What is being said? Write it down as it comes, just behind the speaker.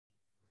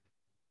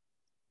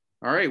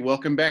All right,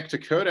 welcome back to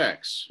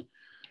Codex.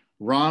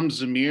 Ram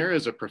Zamir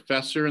is a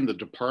professor in the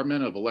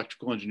Department of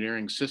Electrical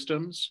Engineering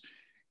Systems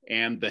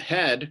and the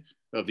head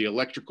of the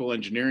Electrical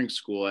Engineering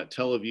School at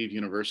Tel Aviv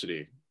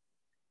University.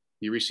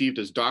 He received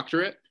his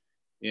doctorate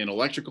in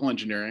electrical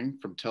engineering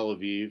from Tel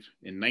Aviv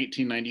in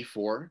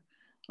 1994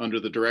 under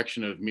the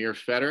direction of Mir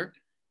Feder,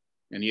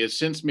 and he has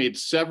since made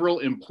several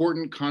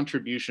important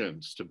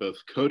contributions to both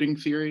coding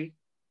theory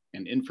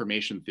and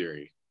information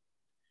theory.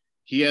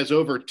 He has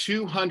over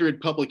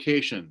 200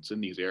 publications in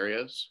these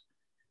areas,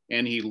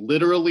 and he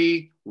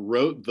literally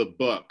wrote the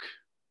book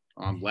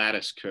on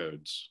lattice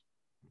codes.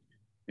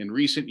 In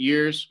recent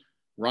years,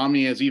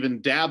 Rami has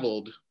even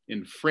dabbled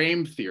in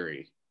frame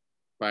theory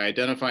by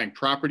identifying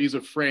properties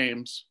of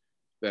frames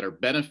that are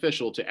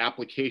beneficial to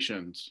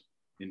applications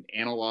in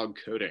analog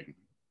coding.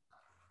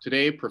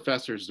 Today,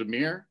 Professor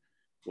Zamir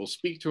will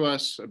speak to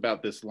us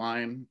about this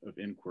line of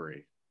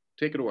inquiry.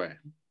 Take it away.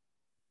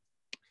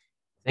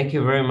 Thank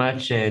you very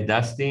much,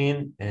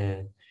 Dustin.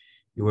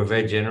 You were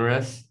very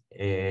generous.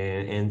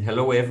 And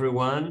hello,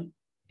 everyone.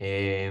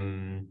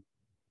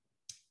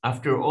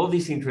 After all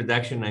this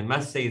introduction, I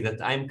must say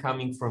that I'm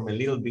coming from a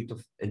little bit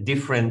of a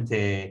different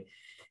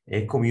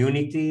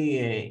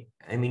community.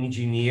 I'm an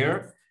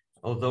engineer,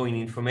 although in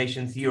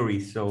information theory,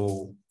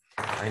 so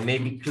I may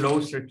be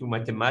closer to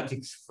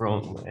mathematics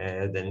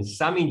than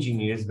some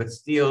engineers, but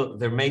still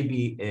there may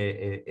be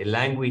a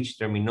language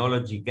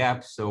terminology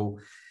gap. So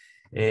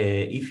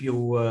if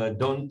you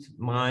don't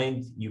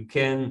mind, you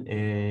can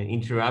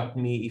interrupt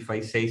me if I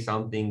say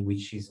something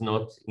which is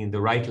not in the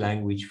right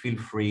language. Feel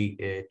free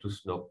to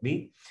stop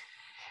me.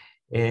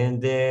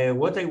 And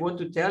what I want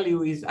to tell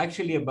you is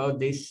actually about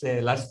this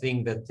last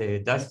thing that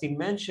Dustin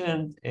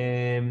mentioned,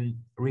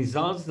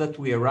 results that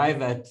we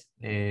arrive at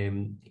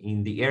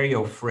in the area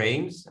of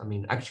frames. I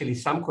mean, actually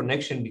some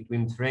connection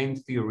between frame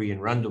theory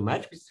and random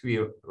matrix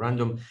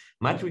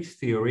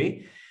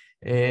theory.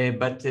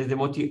 But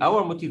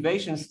our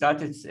motivation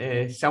started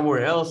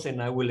somewhere else,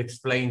 and I will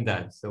explain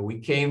that. So we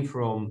came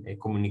from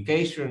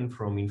communication,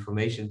 from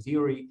information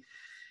theory,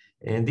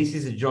 and this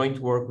is a joint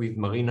work with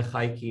Marina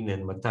Chaikin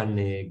and Matan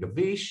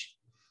Gavish.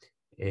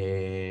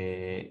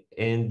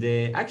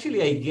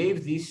 Actually, I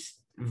gave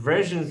these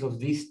versions of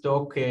this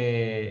talk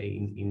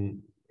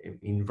in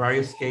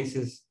various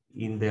cases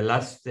in the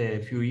last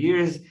few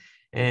years.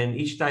 And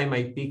each time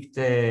I picked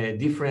a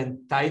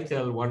different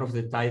title. One of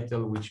the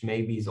title, which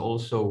maybe is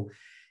also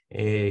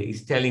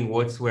is telling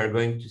what we're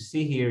going to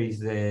see here,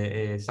 is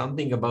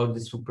something about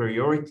the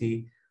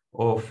superiority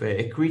of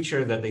a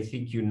creature that I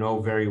think you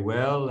know very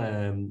well,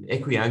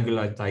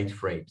 equiangular tight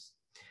frames.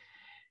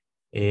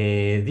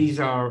 These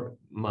are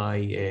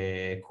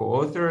my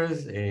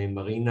co-authors.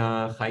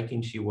 Marina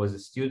Chaikin, she was a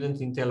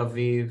student in Tel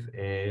Aviv,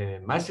 a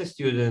master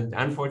student.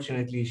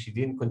 Unfortunately, she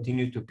didn't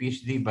continue to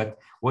PhD, but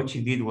what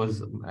she did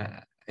was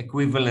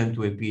equivalent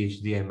to a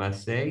PhD, I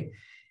must say.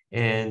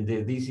 And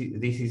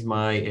this is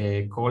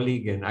my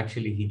colleague, and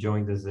actually he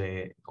joined as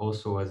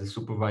also as a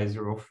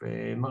supervisor of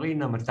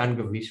Marina, Matan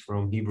Gavish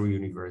from Hebrew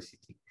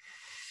University.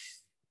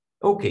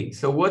 Okay,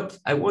 so what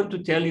I want to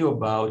tell you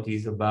about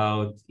is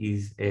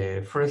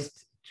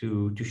first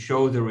to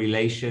show the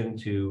relation,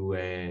 to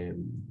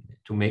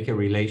make a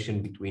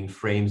relation between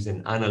frames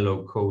and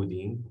analog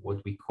coding,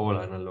 what we call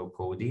analog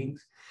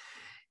codings.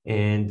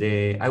 And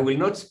I will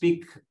not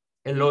speak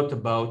a lot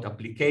about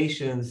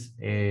applications,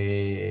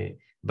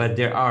 but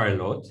there are a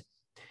lot.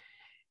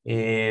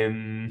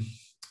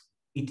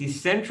 It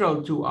is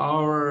central to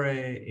our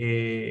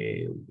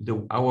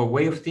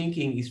way of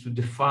thinking is to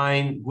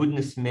define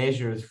goodness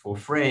measures for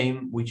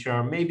frame, which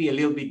are maybe a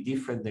little bit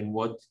different than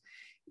what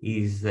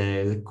is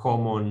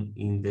common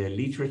in the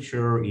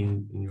literature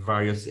in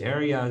various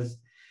areas.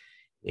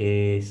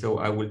 So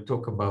I will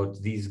talk about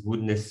these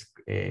goodness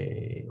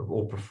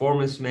or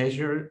performance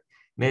measures.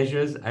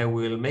 I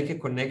will make a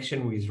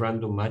connection with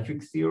random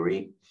matrix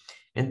theory.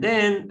 And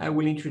then I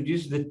will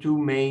introduce the two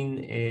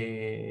main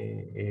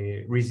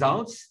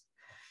results.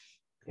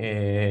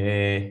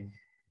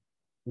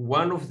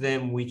 One of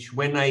them, which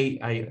when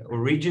I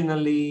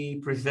originally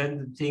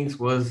presented things,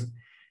 was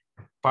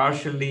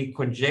partially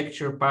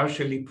conjecture,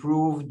 partially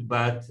proved,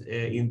 but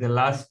in the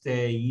last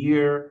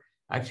year,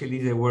 actually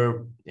there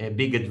were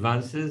big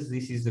advances.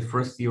 This is the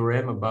first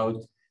theorem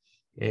about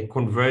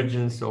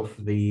convergence of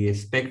the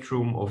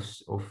spectrum of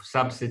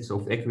subsets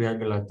of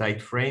equiangular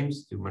tight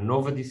frames to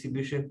MANOVA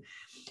distribution.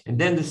 And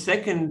then the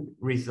second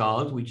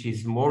result, which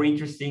is more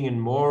interesting and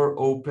more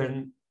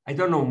open, I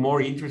don't know,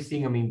 more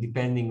interesting, I mean,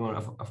 depending on,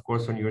 of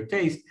course, on your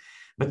taste,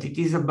 but it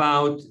is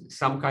about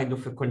some kind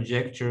of a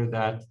conjecture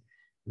that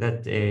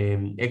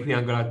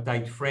equiangular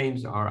tight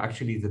frames are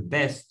actually the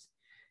best.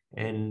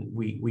 And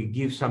we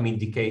give some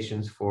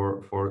indications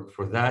for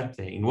that,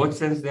 in what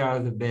sense they are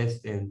the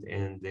best, and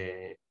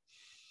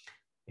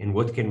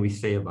what can we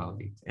say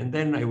about it. And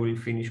then I will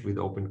finish with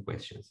open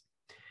questions.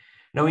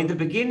 Now, in the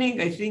beginning,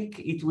 I think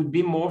it would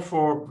be more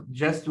for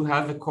just to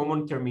have a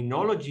common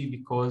terminology,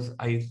 because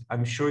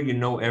I'm sure you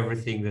know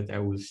everything that I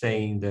will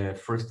say in the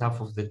first half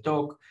of the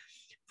talk.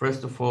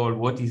 First of all,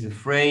 what is a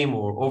frame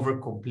or over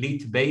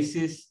complete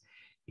basis?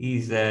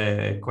 is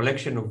a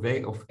collection of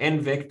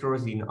n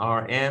vectors in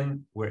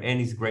Rm, where n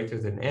is greater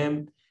than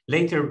m.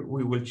 Later,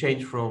 we will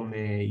change from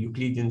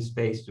Euclidean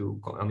space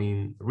to,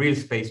 real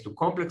space to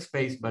complex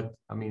space, but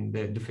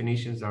the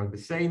definitions are the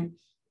same.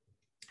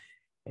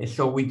 And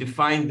so we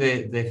define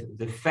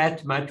the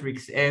fat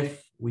matrix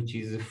F, which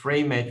is a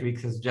frame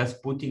matrix, as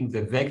just putting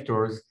the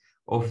vectors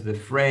of the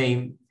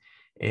frame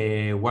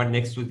one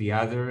next to the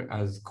other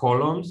as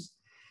columns.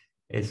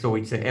 So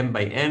it's an m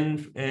by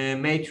n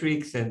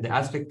matrix, and the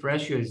aspect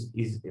ratio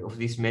is of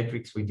this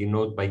matrix we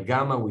denote by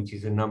gamma, which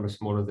is a number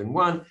smaller than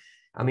 1.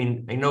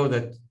 I know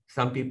that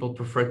some people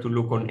prefer to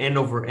look on n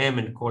over m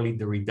and call it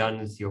the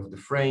redundancy of the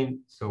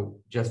frame,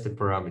 so just a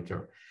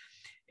parameter.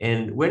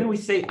 And when we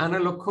say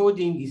analog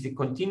coding is a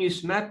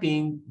continuous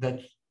mapping that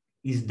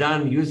is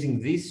done using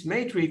this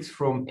matrix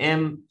from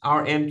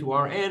Rm to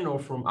Rn or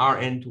from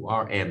Rn to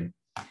Rm.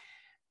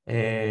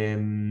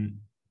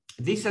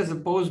 This as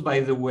opposed, by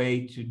the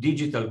way, to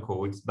digital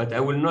codes, but I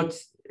will not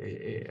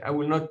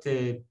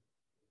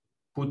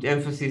put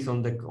emphasis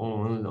on the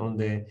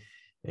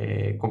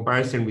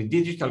comparison with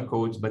digital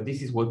codes, but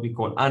this is what we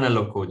call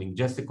analog coding,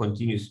 just a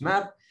continuous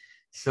map.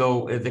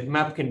 So the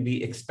map can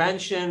be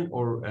expansion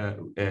or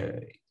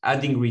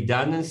adding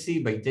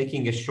redundancy by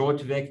taking a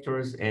short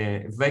vector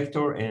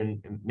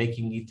and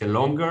making it a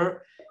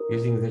longer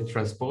using the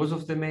transpose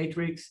of the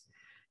matrix.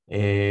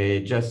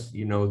 Just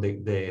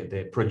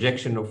the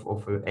projection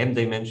of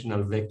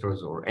m-dimensional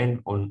vectors or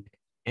n on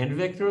n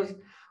vectors,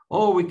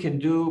 or we can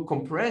do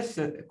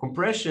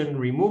compression,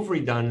 remove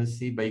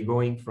redundancy by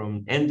going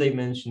from n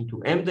dimension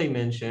to m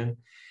dimension.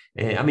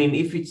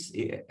 If it's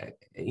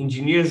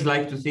engineers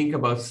like to think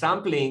about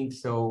sampling,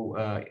 so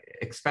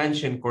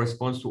expansion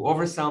corresponds to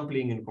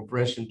oversampling and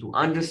compression to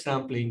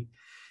undersampling.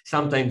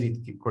 Sometimes it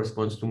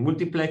corresponds to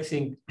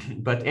multiplexing,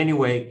 but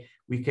anyway,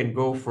 we can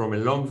go from a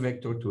long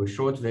vector to a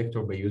short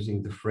vector by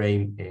using the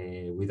frame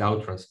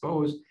without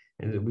transpose,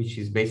 and which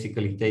is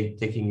basically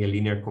taking a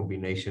linear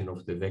combination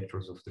of the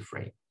vectors of the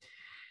frame.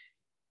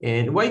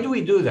 And why do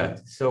we do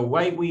that? So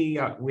why we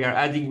are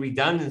adding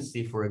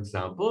redundancy, for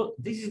example?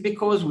 This is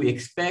because we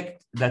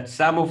expect that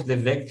some of the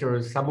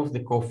vectors, some of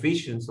the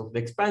coefficients of the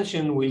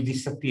expansion will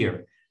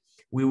disappear.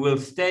 We will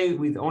stay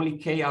with only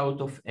k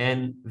out of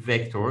n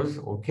vectors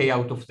or k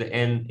out of the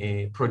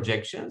n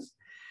projections.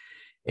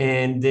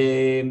 And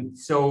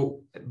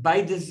so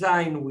by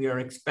design, we are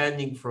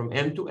expanding from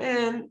m to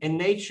n, and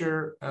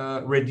nature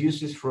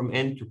reduces from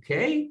n to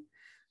k.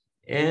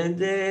 And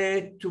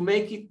to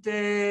make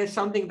it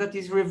something that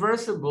is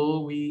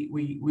reversible, we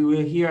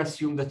will here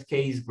assume that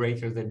k is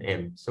greater than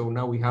m. So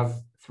now we have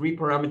three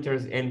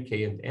parameters, n,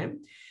 k, and m.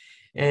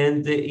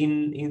 And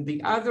in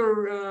the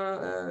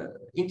other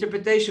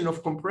interpretation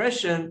of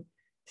compression,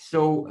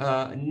 so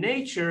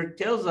nature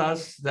tells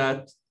us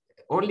that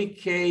only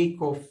k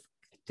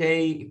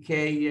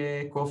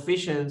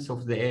coefficients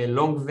of the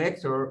long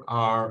vector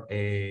are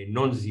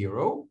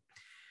non-zero.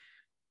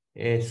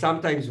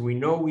 Sometimes we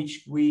know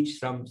which,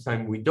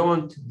 sometimes we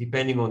don't,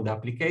 depending on the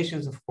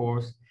applications, of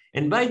course.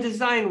 And by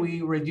design,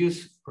 we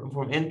reduce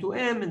from n to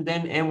m, and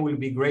then m will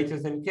be greater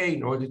than k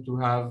in order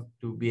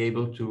to be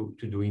able to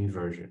do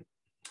inversion.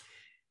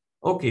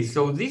 Okay,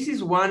 so this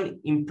is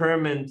one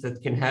impairment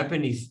that can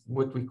happen, is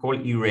what we call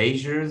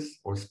erasures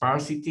or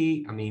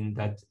sparsity.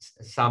 That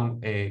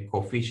some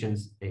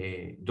coefficients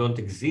don't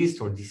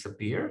exist or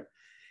disappear.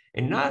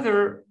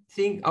 Another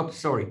thing,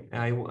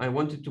 I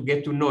wanted to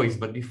get to noise,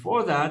 but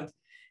before that,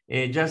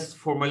 just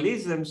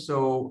formalism.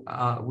 So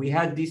we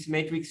had this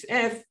matrix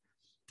F,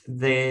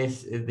 the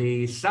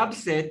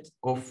subset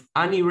of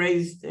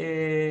unerased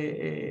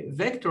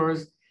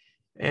vectors.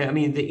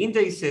 The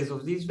indices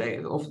of this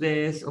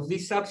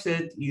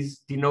subset is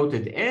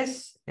denoted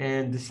S,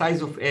 and the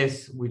size of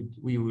S,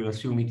 we will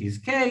assume it is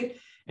K,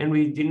 and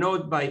we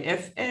denote by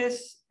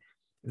Fs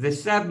the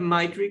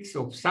submatrix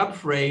of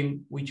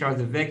subframe, which are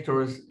the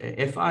vectors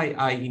Fi,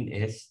 I in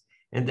S,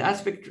 and the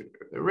aspect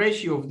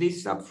ratio of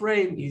this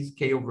subframe is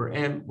K over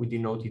M. We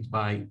denote it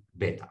by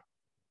beta.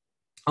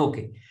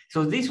 Okay,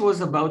 so this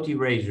was about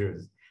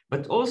erasures,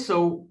 but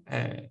also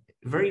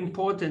very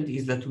important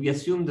is that we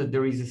assume that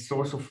there is a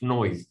source of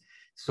noise.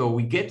 So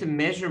we get a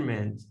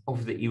measurement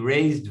of the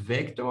erased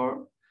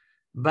vector,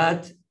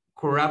 but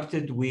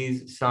corrupted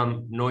with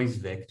some noise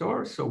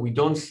vector. So we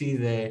don't see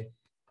the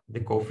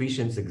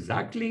coefficients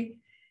exactly.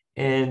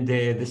 And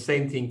the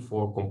same thing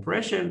for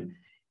compression.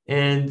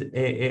 And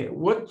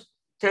what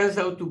turns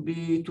out to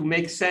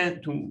make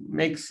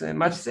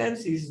much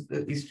sense is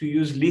to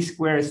use least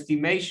square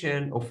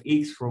estimation of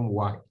x from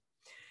y.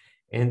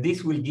 And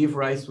this will give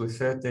rise to a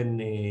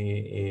certain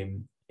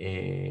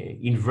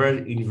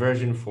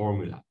inversion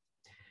formula.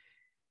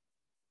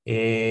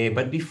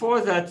 But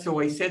before that, so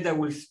I said I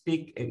will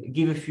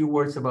give a few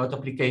words about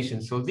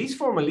applications. So this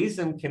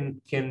formalism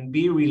can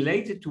be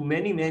related to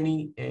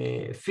many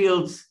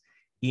fields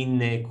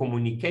in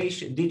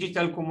communication,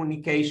 digital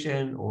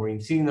communication, or in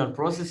signal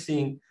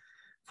processing.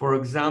 For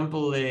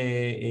example,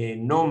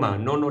 NOMA,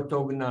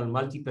 non-orthogonal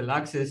multiple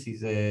access,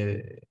 is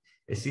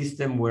a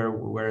system where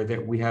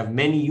we have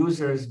many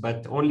users,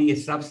 but only a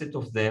subset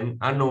of them,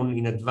 unknown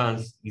in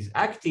advance, is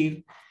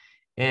active.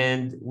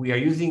 And we are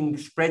using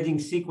spreading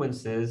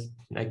sequences,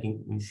 like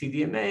in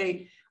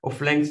CDMA, of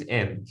length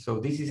m. So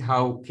this is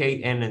how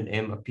k, n, and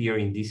m appear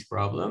in this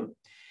problem.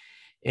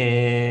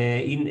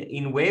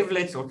 In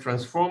wavelets or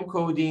transform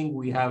coding,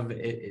 we have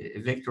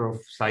a vector of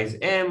size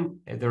m.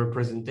 The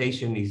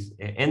representation is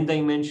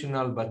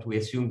n-dimensional, but we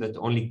assume that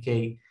only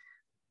k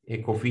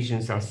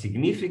coefficients are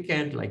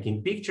significant, like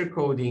in picture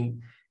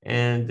coding,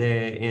 and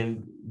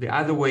the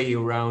other way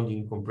around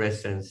in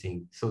compressed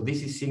sensing. So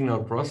this is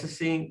signal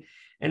processing.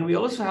 And we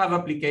also have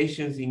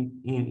applications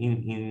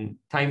in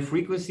time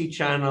frequency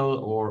channel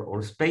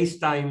or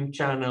space-time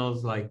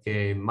channels, like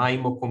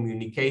MIMO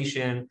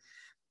communication,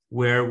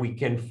 where we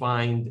can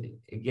find,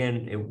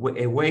 again,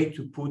 a way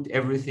to put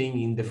everything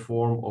in the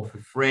form of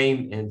a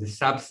frame and the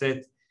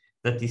subset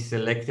that is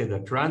selected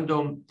at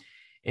random.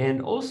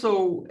 And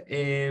also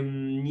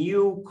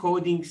new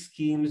coding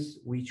schemes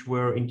which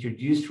were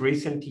introduced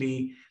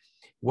recently.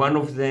 One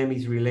of them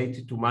is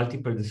related to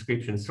multiple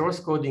description source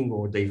coding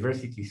or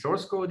diversity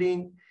source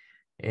coding,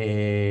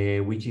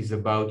 which is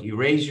about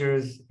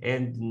erasures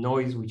and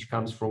noise which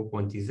comes from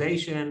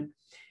quantization.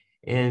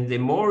 And the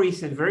more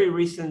recent, very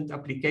recent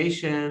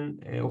application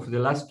of the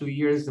last 2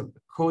 years of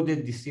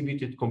coded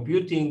distributed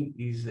computing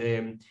is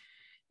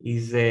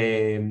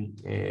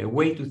a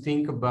way to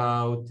think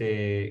about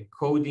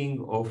coding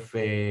of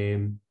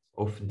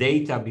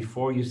data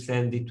before you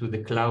send it to the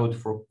cloud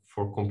for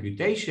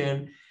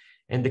computation.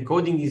 And the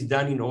coding is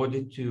done in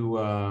order to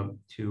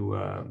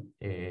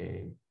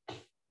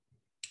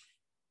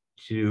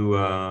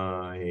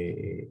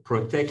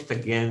protect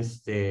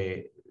against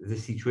the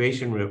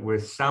situation where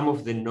some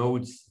of the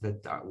nodes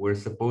that were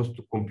supposed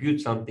to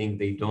compute something,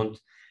 they don't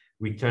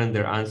return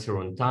their answer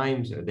on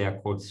time. So they are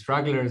called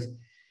stragglers.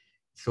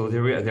 So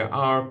there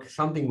are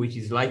something which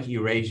is like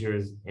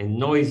erasures, and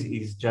noise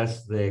is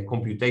just the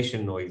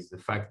computation noise, the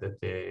fact that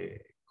the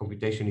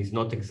computation is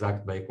not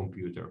exact by a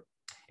computer.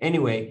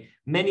 Anyway,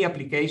 many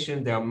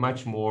applications, there are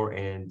much more,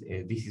 and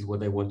this is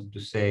what I wanted to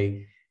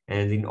say.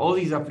 And in all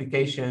these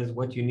applications,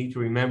 what you need to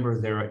remember,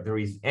 there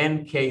is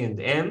n, k, and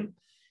m,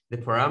 the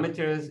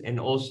parameters, and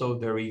also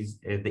there is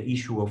the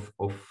issue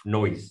of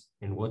noise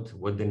and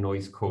what the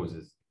noise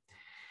causes.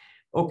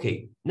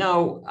 Okay,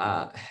 now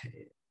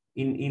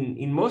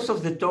in most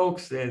of the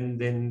talks, and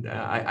then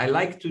I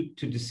like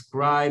to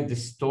describe the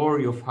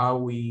story of how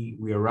we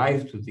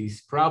arrived to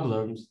these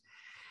problems.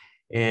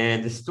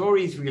 And the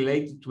story is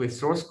related to a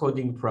source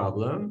coding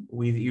problem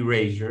with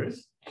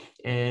erasures.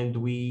 And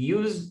we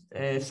use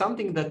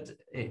something that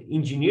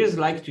engineers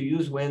like to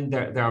use when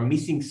there are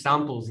missing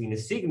samples in a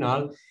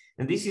signal.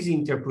 And this is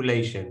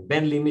interpolation,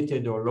 band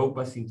limited or low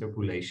pass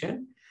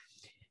interpolation.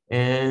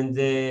 And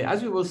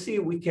as we will see,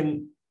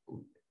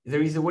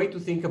 there is a way to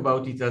think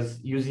about it as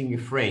using a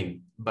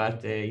frame.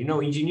 But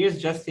engineers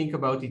just think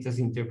about it as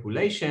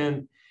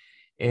interpolation.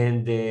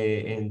 And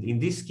in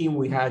this scheme,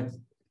 we had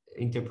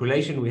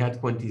interpolation, we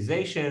had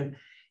quantization.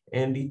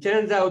 And it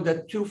turns out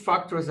that two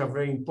factors are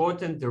very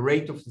important: the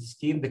rate of the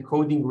scheme, the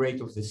coding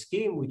rate of the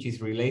scheme, which is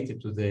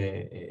related to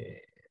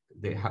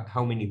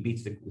how many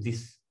bits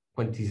this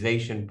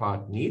quantization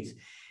part needs,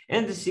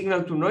 and the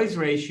signal to noise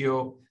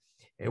ratio,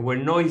 where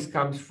noise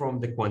comes from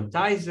the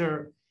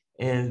quantizer,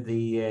 and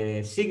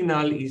the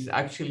signal is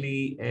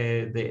actually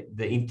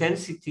the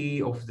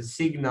intensity of the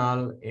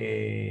signal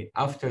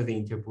after the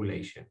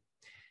interpolation.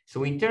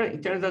 So it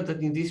turns out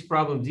that in this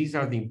problem, these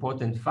are the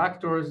important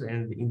factors.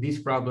 And in this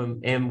problem,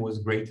 m was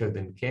greater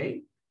than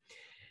k.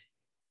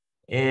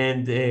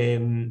 And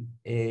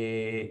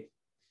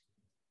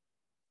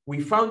we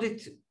found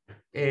it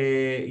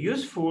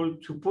useful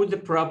to put the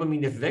problem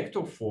in a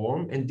vector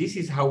form. And this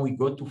is how we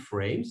got to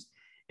frames.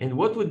 And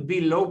what would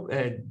be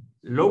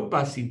low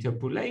pass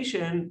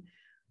interpolation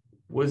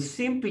was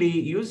simply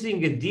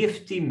using a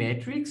DFT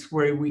matrix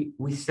where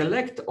we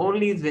select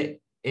only the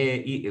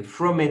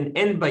from an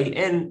n by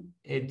n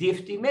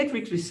DFT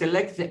matrix, we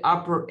select the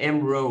upper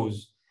m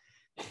rows.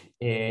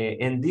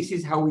 And this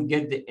is how we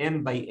get the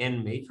m by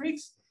n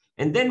matrix.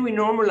 And then we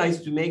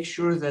normalize to make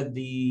sure that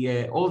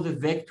all the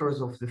vectors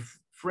of the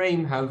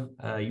frame have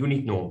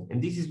unit norm. And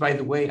this is, by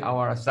the way,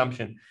 our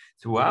assumption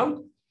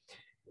throughout.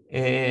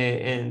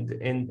 And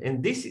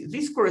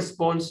this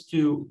corresponds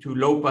to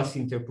low pass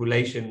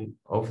interpolation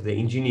of the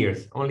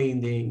engineers. Only in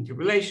the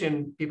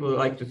interpolation, people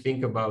like to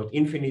think about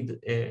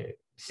infinite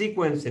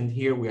sequence, and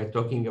here we are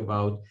talking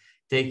about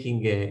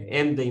taking a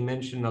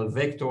m-dimensional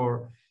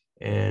vector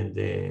and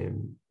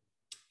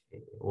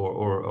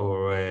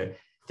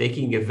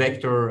taking a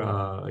vector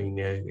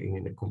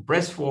in a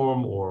compressed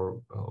form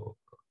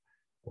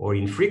or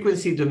in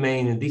frequency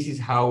domain, and this is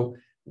how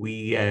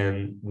we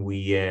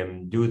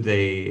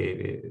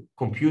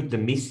compute the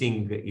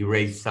missing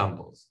erased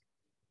samples.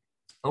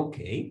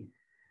 Okay,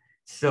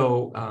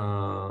 so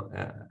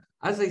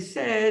as I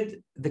said,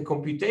 the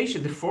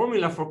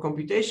formula for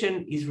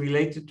computation is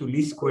related to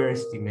least square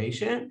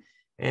estimation.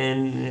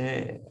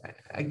 And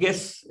I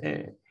guess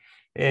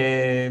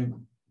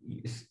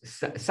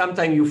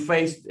sometimes you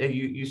faced,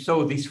 you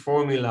saw this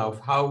formula of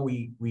how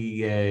we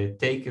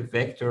take a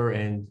vector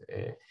and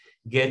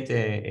get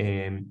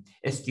an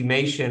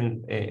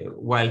estimation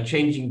while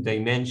changing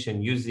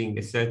dimension using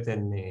a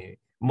certain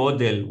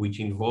model which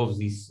involves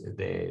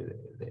the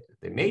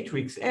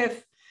matrix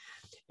F.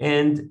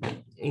 And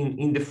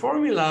in the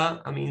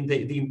formula, I mean,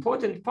 the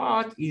important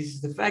part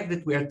is the fact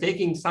that we are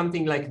taking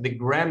something like the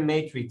gram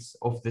matrix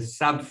of the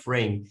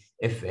subframe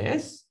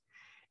Fs,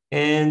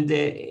 and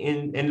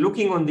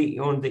looking on the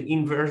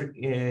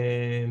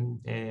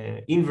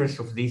inverse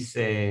of this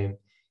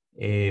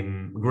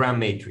gram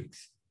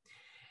matrix.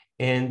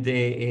 And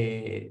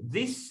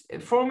this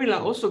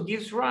formula also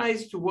gives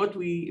rise to what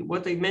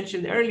I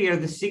mentioned earlier,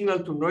 the signal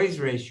to noise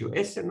ratio,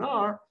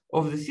 SNR,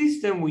 of the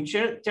system, which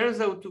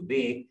turns out to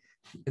be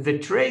the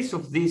trace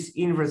of this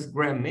inverse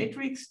gram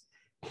matrix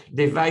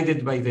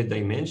divided by the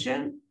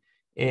dimension,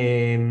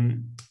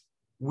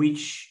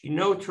 which, you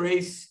know,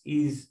 trace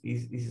is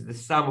the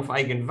sum of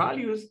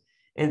eigenvalues,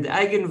 and the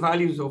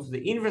eigenvalues of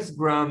the inverse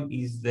gram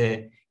is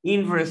the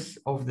inverse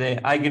of the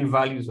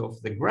eigenvalues of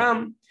the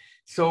gram.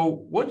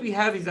 So what we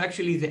have is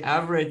actually the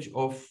average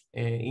of,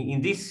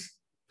 this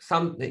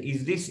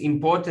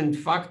important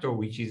factor,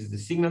 which is the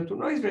signal to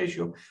noise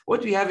ratio.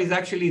 What we have is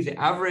actually the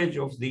average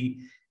of the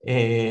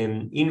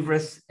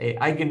inverse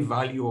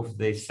eigenvalue of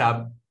the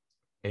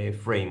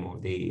subframe, or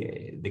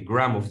the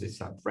gram of the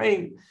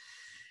subframe.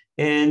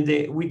 And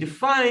we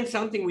define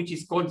something which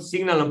is called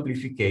signal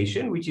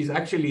amplification, which is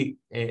actually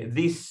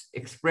this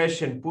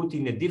expression put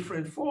in a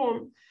different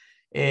form.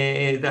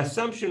 The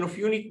assumption of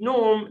unit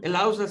norm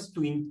allows us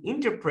to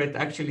interpret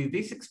actually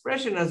this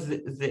expression as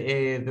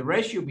the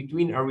ratio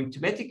between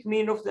arithmetic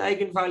mean of the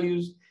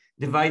eigenvalues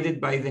divided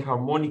by the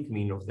harmonic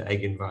mean of the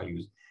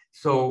eigenvalues.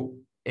 So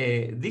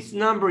this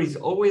number is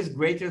always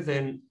greater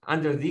than,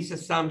 under this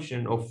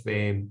assumption of,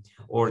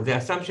 or the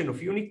assumption of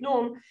unit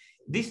norm,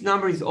 this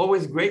number is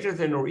always greater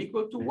than or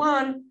equal to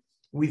 1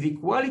 with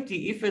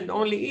equality if and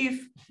only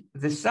if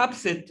the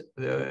subset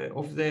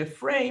of the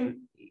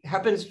frame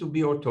happens to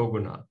be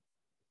orthogonal.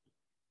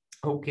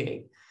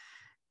 Okay,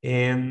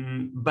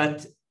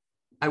 but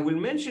I will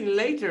mention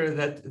later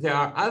that there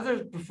are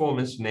other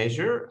performance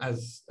measures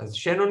as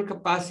Shannon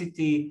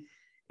capacity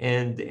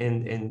and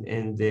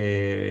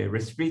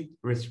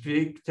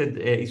restricted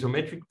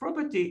isometric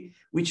property,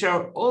 which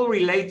are all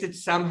related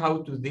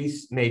somehow to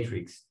this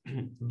matrix,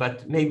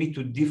 but maybe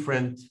to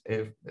different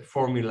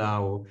formula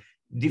or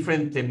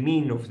different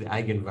mean of the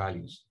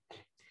eigenvalues.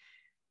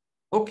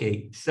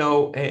 Okay,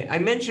 so I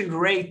mentioned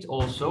rate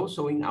also.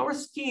 So in our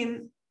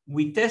scheme,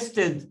 we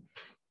tested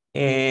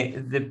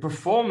the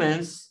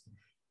performance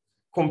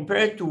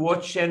compared to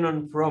what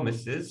Shannon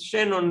promises.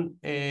 Shannon,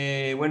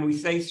 when we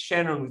say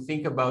Shannon, we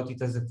think about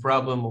it as a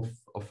problem of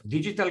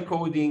digital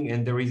coding,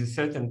 and there is a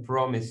certain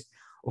promise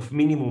of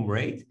minimum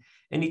rate.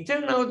 And it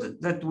turned out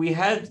that we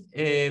had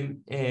a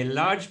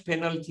large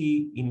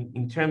penalty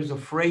in terms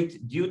of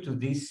rate due to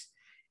this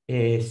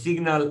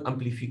signal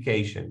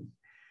amplification.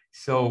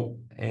 So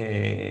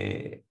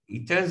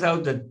it turns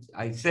out that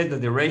I said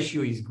that the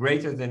ratio is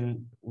greater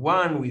than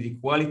 1 with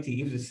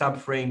equality if the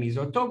subframe is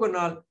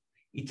orthogonal.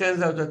 It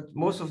turns out that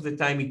most of the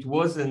time it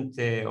wasn't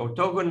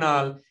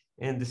orthogonal,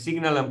 and the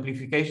signal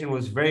amplification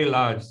was very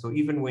large. So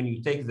even when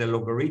you take the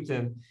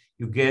logarithm,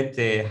 you get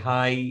a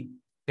high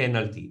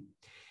penalty.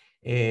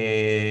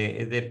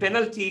 The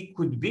penalty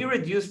could be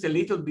reduced a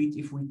little bit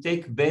if we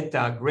take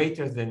beta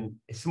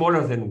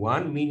smaller than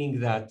 1,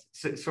 meaning that,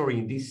 sorry,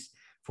 in this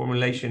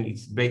formulation,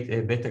 it's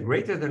beta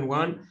greater than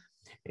 1.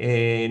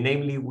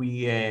 Namely,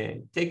 we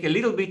take a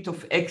little bit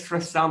of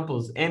extra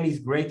samples, m is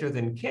greater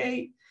than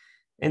k,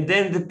 and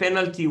then the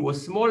penalty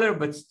was smaller,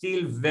 but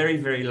still very,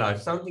 very large,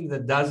 something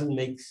that doesn't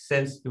make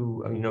sense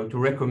to, to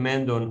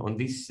recommend on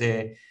this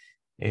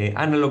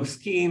analog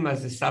scheme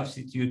as a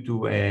substitute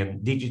to a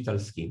digital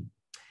scheme.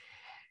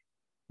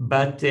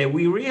 But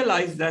we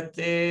realized that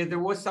there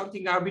was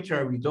something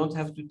arbitrary. We don't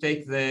have to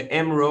take the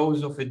m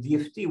rows of a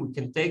DFT. We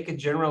can take a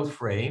general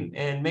frame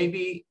and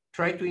maybe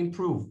try to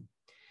improve.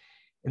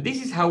 And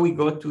this is how we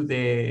got to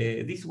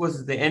this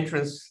was the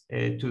entrance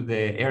to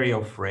the area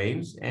of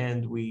frames.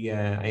 And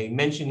I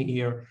mentioned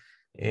here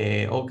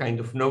all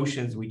kinds of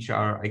notions, which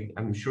are,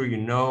 I'm sure you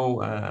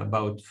know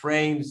about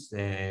frames.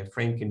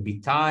 Frame can be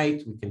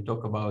tight. We can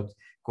talk about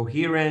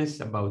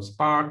coherence, about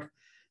spark,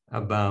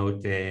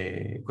 about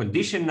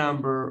condition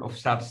number of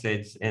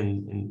subsets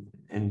and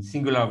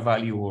singular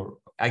value or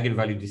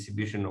eigenvalue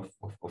distribution of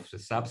the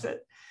subset.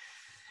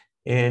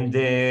 And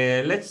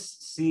let's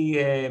see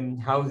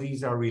how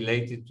these are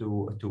related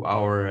to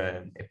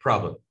our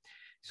problem.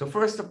 So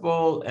first of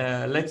all,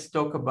 let's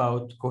talk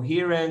about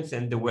coherence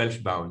and the Welsh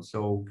bound.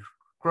 So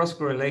cross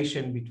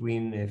correlation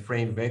between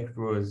frame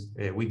vectors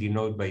we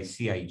denote by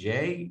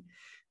Cij,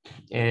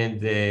 and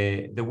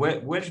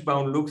the Welsh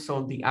bound looks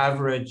on the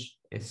average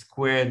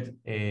squared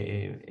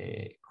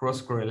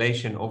cross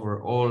correlation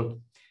over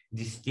all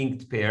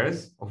distinct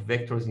pairs of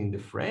vectors in the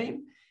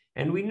frame.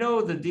 And we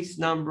know that this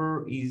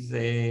number is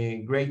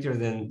greater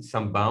than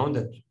some bound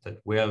that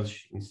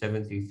Welsh in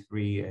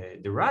 73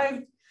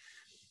 derived.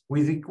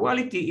 with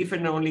equality if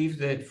and only if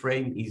the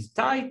frame is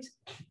tight.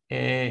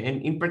 And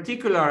in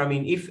particular, I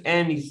mean, if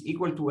n is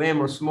equal to m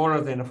or smaller,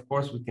 then of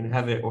course we can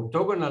have an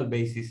orthogonal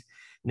basis,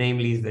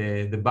 namely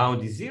the bound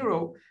is 0.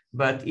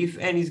 But if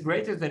n is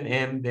greater than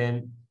m, then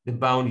the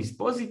bound is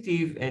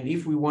positive. And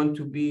if we want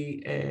to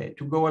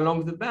go along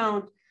the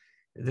bound,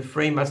 the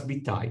frame must be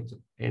tight.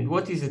 And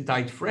what is a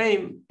tight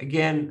frame?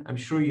 Again, I'm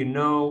sure you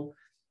know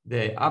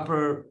the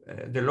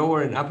lower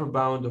and upper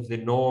bound of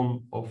the norm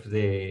of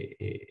the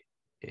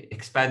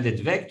expanded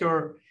vector,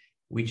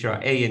 which are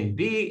a and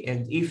b. And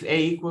if a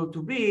equal to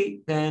b,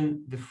 then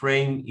the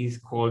frame is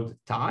called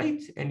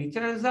tight. And it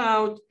turns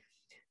out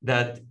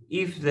that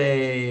if the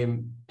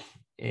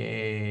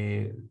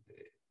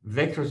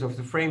vectors of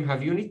the frame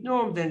have unit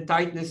norm, then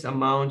tightness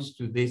amounts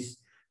to this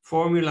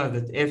formula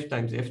that F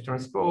times F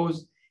transpose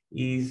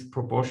is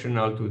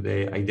proportional to the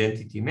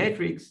identity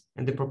matrix,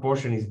 and the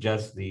proportion is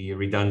just the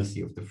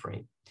redundancy of the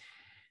frame.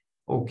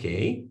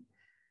 Okay,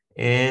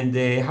 and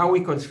how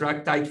we construct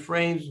tight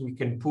frames, we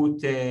can put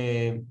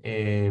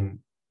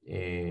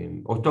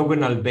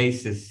orthogonal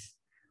bases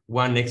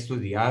one next to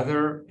the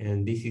other, and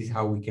this is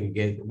how we can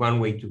get one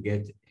way to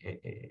get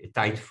a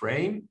tight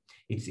frame.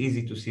 It's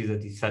easy to see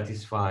that it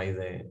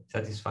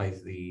satisfies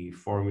the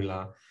formula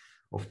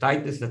of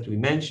tightness that we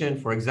mentioned.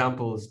 For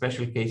example, a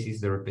special case is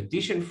the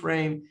repetition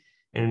frame,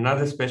 and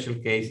another special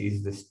case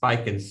is the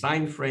spike and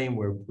sign frame,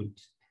 where we put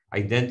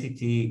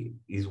identity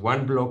is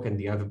one block and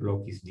the other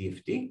block is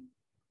DFT.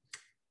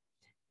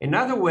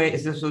 Another way,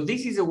 so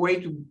this is a way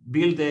to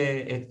build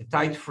a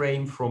tight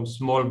frame from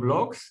small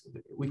blocks.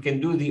 We can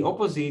do the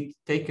opposite,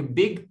 take a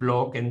big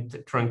block and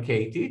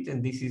truncate it,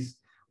 and this is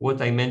what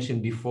I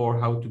mentioned before,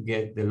 how to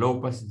get the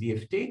low-pass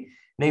DFT,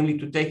 namely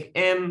to take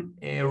m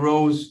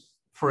rows,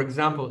 for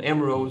example,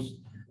 m rows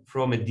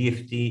from a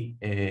DFT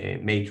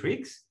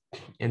matrix.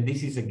 And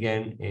this is,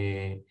 again,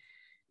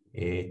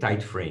 a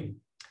tight frame.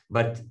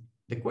 But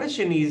the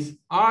question is,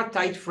 are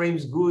tight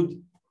frames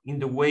good in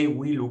the way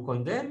we look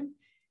on them?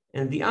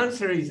 And the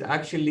answer is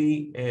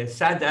actually, a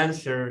sad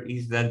answer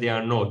is that they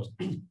are not,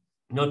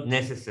 not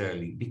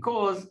necessarily,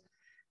 because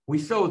we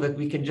saw that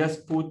we can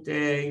just put,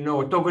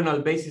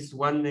 orthogonal basis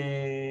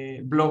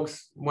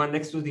blocks one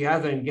next to the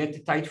other and get a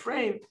tight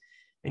frame.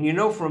 And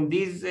from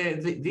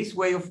this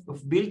way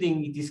of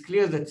building, it is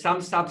clear that some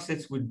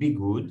subsets will be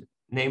good,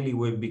 namely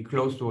will be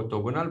close to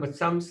orthogonal, but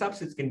some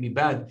subsets can be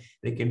bad.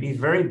 They can be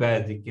very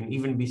bad. They can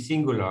even be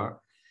singular.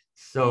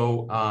 So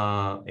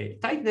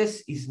tightness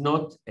is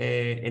not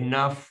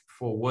enough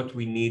for what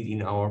we need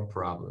in our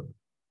problem.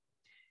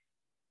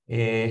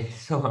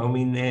 So, I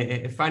mean,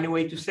 a funny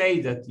way to say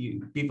that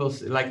people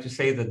like to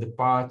say that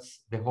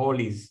the whole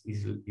is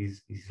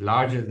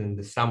larger than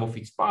the sum of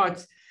its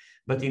parts.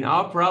 But in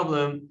our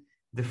problem,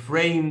 the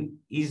frame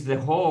is the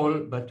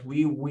whole, but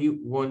we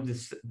want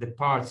the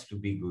parts to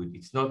be good.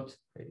 It's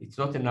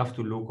not enough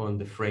to look on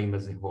the frame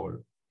as a whole.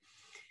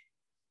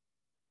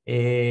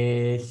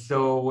 And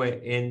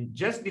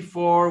just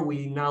before we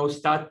now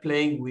start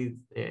playing with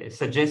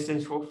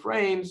suggestions for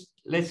frames,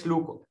 let's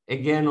look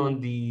again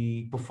on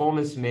the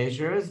performance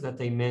measures that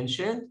I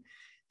mentioned.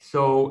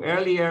 So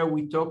earlier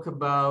we talked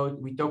about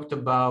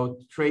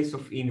trace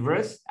of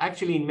inverse.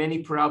 Actually, in many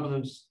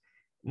problems,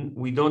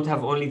 we don't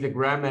have only the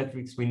gram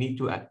matrix. We need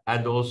to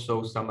add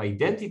also some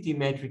identity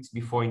metrics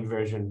before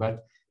inversion,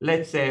 but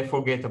let's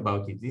forget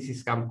about it. This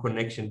is some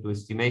connection to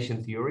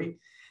estimation theory.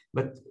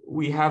 But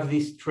we have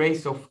this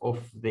trace of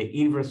the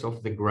inverse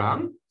of the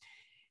gram.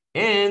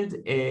 And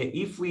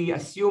if we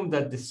assume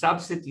that the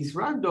subset is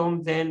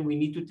random, then we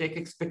need to take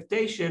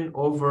expectation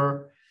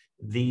over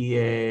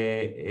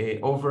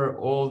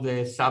all the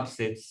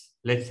subsets,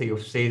 let's say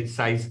of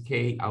size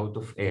k out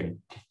of n.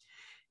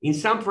 In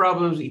some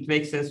problems, it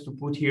makes sense to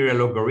put here a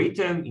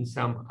logarithm. In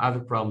some other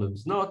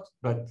problems, not.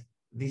 But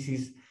this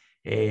is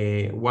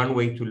one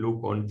way to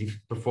look on the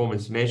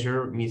performance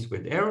measure, mean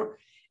squared error.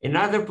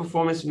 Another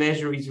performance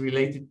measure is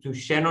related to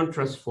Shannon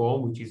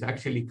transform, which is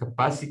actually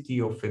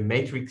capacity of a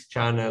matrix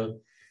channel,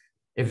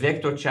 a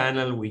vector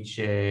channel, which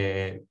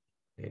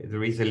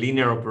there is a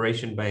linear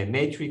operation by a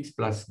matrix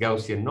plus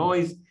Gaussian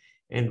noise.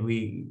 And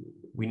we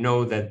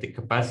know that the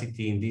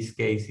capacity in this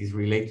case is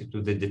related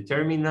to the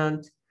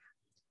determinant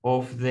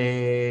of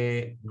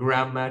the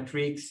gram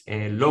matrix,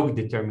 log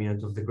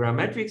determinant of the gram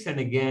matrix, and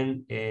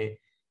again,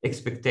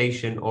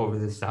 expectation over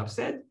the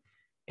subset.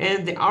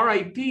 And the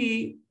RIP,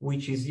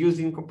 which is used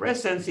in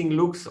compressed sensing,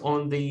 looks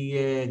on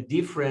the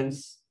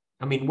difference.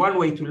 I mean, one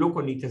way to look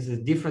on it is the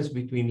difference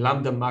between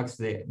lambda max,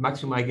 the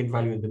maximum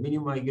eigenvalue, and the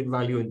minimum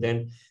eigenvalue, and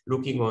then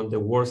looking on the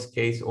worst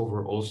case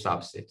over all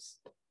subsets.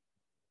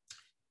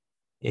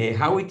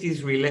 How it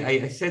is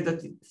related, I said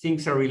that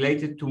things are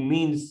related to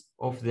means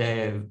of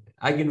the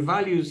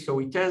eigenvalues. So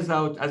it turns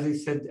out, as I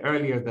said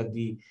earlier, that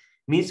the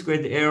mean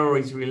squared error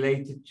is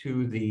related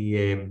to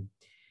the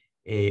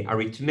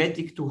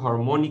arithmetic to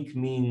harmonic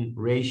mean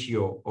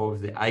ratio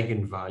of the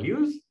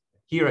eigenvalues.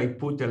 Here I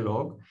put a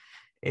log,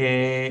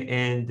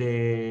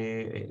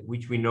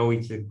 which we know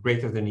it's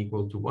greater than or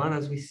equal to 1,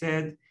 as we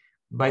said.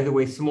 By the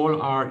way, small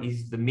r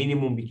is the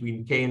minimum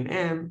between k and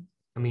m.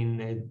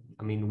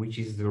 which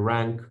is the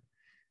rank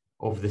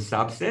of the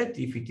subset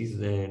if it is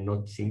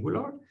not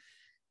singular.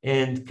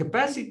 And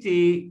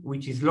capacity,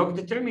 which is log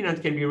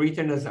determinant, can be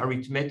written as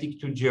arithmetic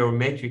to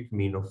geometric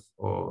mean of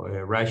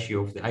or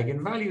ratio of the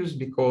eigenvalues,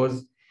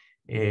 because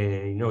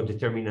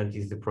determinant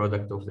is the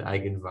product of the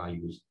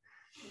eigenvalues.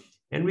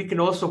 And we can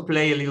also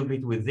play a little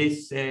bit with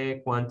this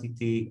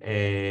quantity.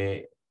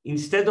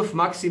 Instead of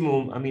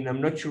maximum,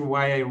 I'm not sure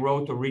why I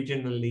wrote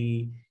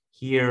originally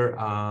here.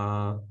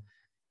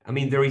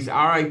 There is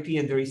RIP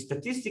and there is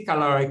statistical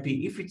RIP.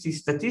 If it is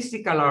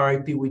statistical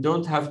RIP, we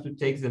don't have to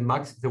take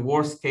the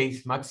worst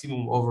case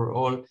maximum over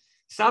all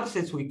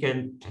subsets. We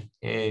can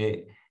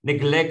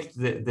neglect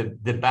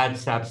the bad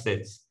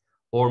subsets,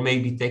 or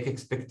maybe take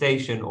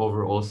expectation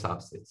over all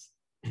subsets.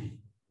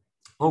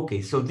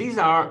 Okay, so these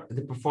are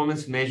the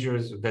performance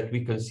measures that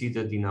we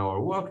considered in our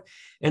work.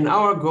 And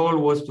our goal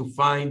was to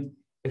find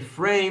a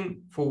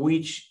frame for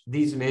which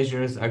these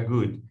measures are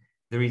good.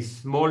 There is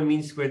small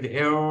mean squared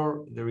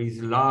error, there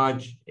is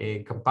large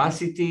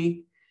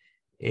capacity,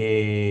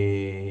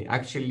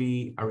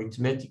 actually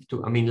arithmetic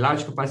to,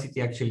 large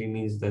capacity actually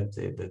means that,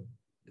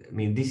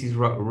 this is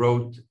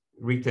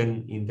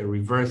written in the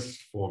reverse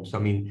form. So,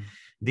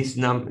 this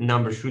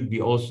number should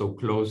be also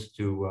close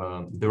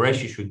to, the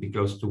ratio should be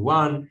close to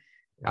 1.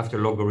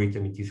 After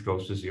logarithm, it is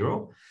close to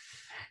 0.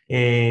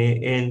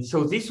 And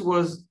so this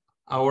was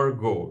our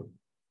goal.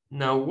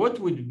 Now, what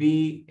would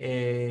be,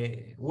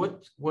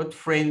 what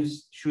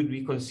frames should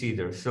we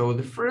consider? So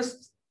the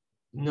first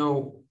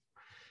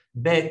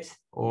bet,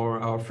 or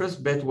our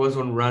first bet, was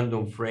on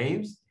random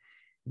frames,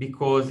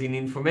 because in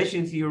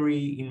information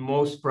theory, in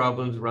most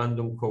problems,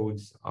 random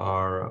codes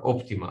are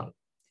optimal.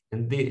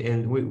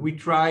 And we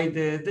tried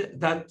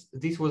that.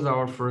 This was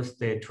our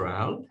first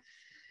trial.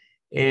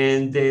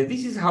 And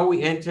this is how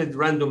we entered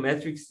random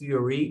matrix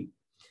theory,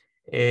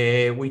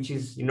 which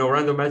is,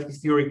 random matrix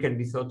theory can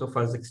be thought of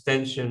as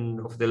extension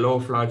of the law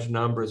of large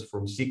numbers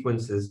from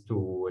sequences to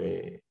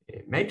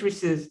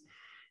matrices.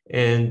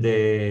 And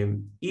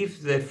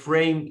if the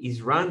frame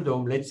is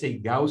random, let's say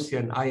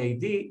Gaussian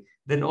IID,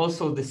 then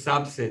also the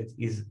subset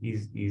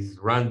is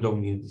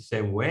random in the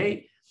same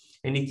way.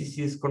 And it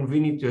is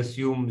convenient to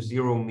assume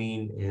zero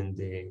mean and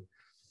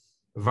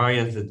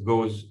variance that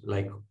goes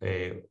like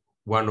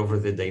 1 over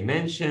the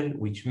dimension,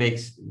 which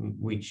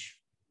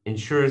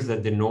ensures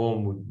that the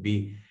norm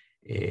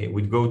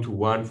would go to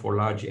 1 for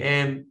large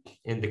M,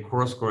 and the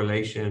cross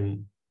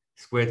correlation,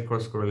 squared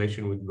cross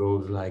correlation, would go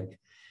like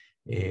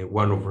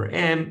 1 over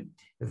M.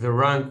 The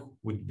rank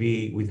would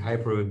be, with high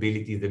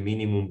probability, the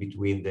minimum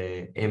between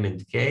the M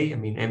and K.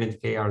 M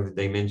and K are the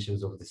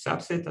dimensions of the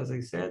subset, as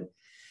I said.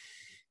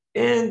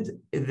 And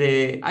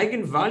the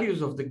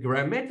eigenvalues of the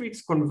gram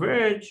matrix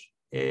converge.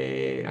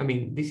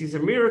 This is a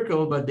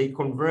miracle, but they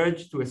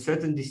converge to a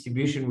certain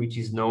distribution, which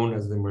is known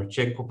as the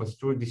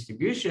Marchenko-Pastur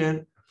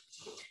distribution,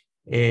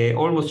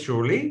 almost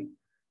surely.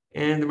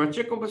 And the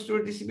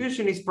Marchenko-Pastur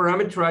distribution is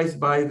parametrized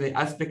by the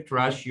aspect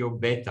ratio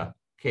beta,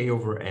 K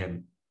over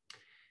M.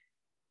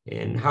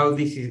 And how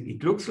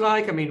it looks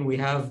like, we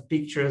have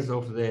pictures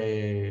of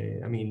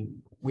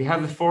we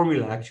have a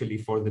formula actually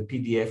for the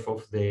PDF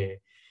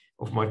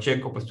of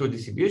Marchenko-Pastur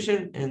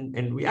distribution.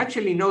 And we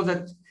actually know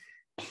that,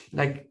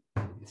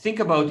 think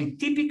about it.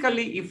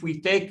 Typically, if we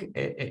take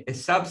a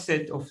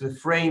subset of the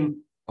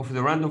frame, of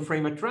the random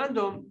frame at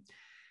random,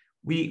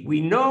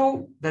 we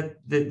know that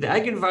the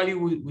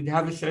eigenvalue would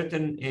have a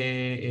certain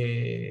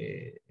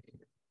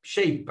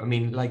shape,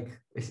 like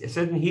a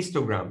certain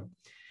histogram.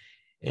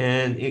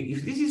 And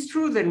if this is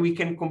true, then we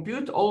can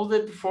compute all the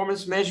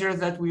performance measures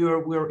that we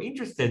were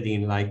interested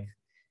in, like,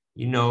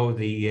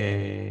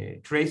 the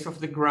trace of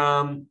the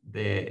gram,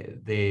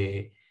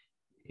 the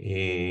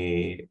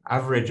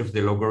average of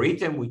the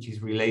logarithm, which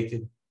is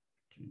related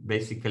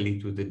basically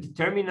to the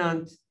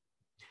determinant.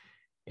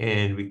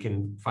 And we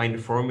can find a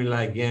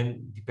formula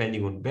again,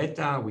 depending on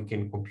beta. We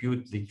can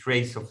compute the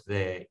trace of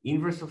the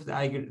inverse of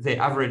the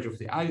average of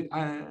the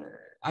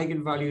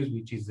eigenvalues,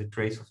 which is the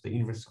trace of the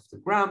inverse of the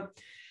gram.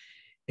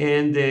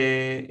 And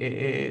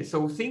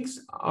so things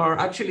are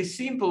actually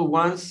simple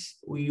once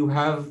you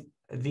have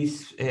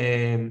this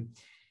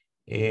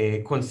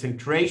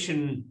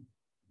concentration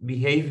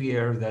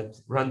behavior that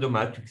random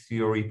matrix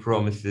theory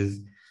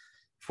promises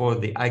for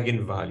the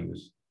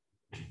eigenvalues.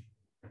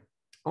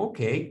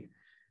 Okay,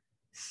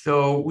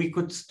 so we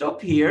could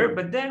stop here,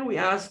 but then we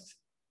asked,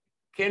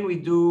 can we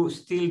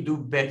still do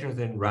better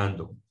than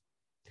random?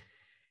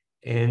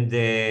 And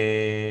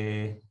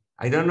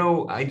I don't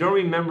know, I don't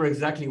remember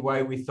exactly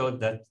why we thought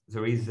that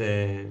there is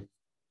a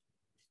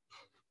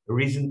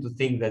reason to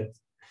think that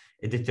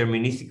a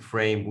deterministic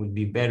frame would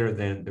be better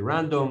than the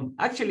random.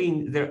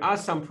 Actually, there are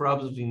some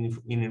problems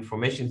in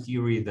information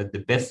theory that the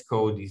best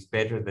code is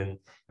better than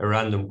a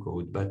random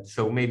code, but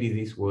so maybe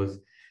this was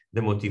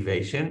the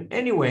motivation.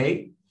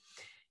 Anyway,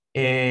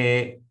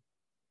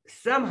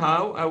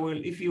 somehow I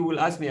will, if you will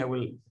ask me, I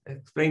will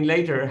explain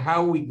later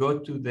how we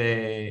got to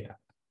the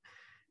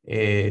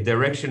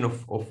direction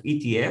of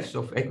ETFs,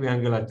 of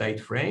equiangular tight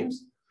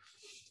frames.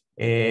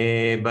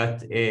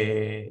 But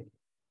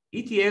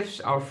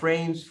ETFs are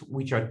frames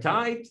which are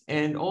tight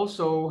and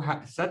also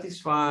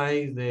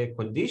satisfy the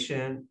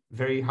condition,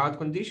 very hard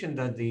condition,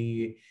 that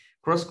the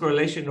cross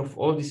correlation of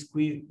all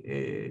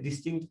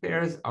distinct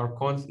pairs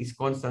is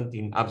constant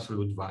in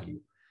absolute value.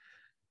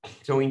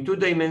 So in 2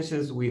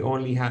 dimensions, we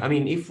only have, I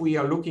mean, if we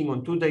are looking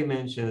on 2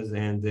 dimensions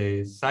and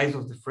the size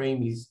of the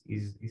frame is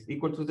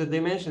equal to the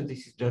dimension,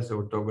 this is just an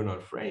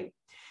orthogonal frame.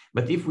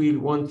 But if we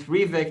want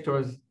 3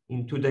 vectors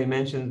in 2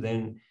 dimensions,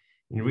 then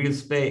in real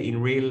space,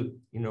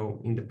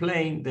 in the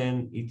plane,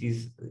 then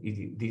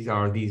these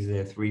are these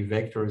 3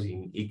 vectors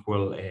in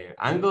equal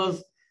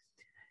angles.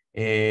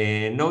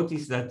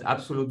 Notice that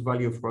absolute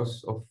value of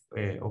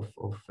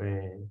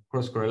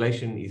cross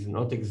correlation is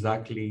not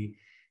exactly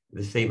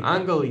the same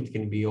angle. It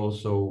can be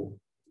also,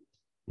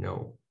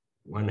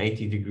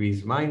 180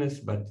 degrees minus,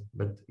 but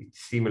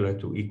it's similar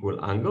to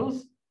equal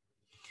angles.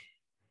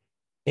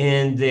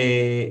 And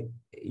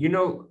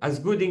as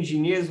good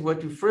engineers,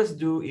 what we first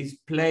do is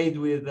played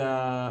with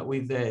our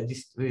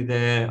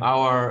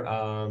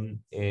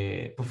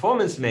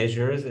performance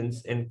measures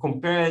and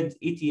compared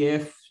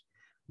ETF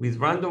with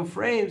random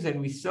frames,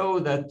 and we saw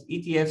that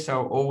ETFs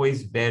are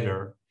always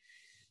better.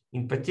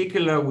 In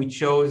particular, we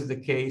chose the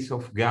case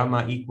of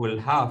gamma equal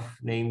half,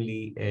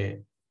 namely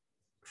a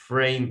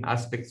frame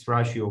aspects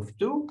ratio of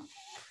 2.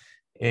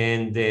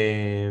 And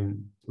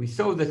we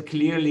saw that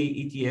clearly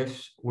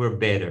ETFs were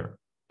better.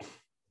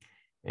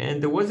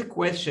 And there was a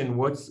question,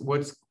 what's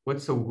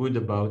so good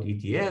about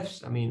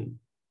ETFs? I mean,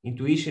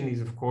 intuition is,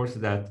 of course,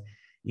 that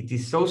it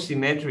is so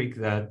symmetric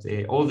that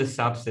all the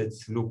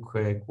subsets look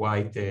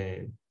quite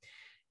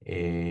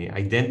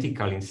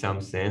identical in some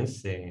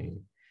sense,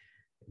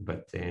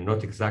 but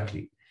not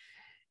exactly.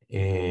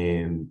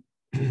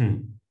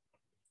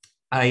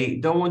 I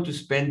don't want to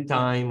spend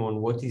time on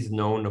what is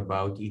known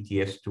about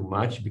ETFs too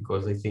much,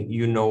 because I think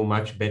you know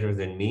much better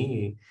than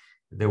me.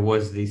 There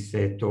was this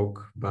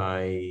talk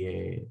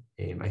by,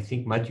 I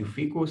think, Matthew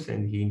Ficus,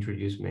 and he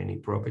introduced many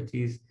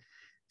properties.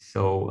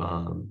 So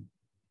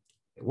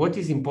what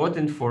is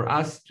important for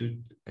us to,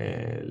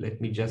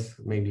 let me just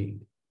maybe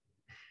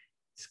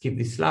skip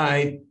this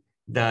slide,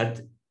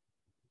 that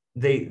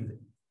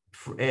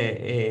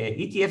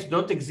ETFs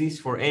don't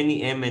exist for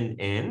any M and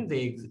N.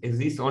 They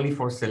exist only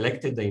for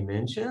selected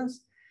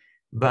dimensions,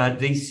 but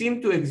they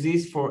seem to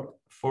exist for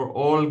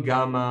all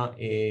gamma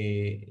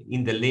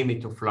in the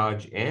limit of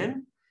large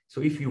N.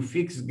 So if you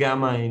fix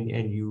gamma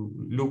and you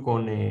look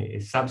on a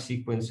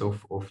subsequence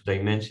of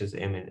dimensions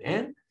M and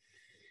N,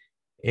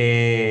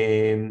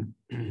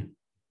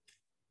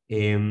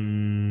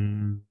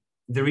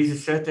 there is a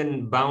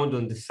certain bound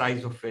on the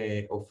size of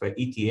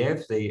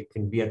ETFs. They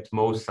can be at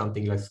most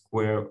something like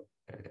square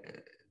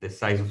the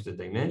size of the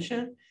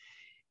dimension.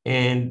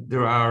 And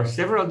there are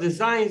several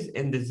designs,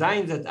 and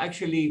designs that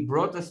actually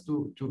brought us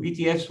to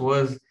ETFs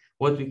was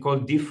what we call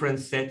different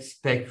set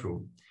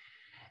spectrum.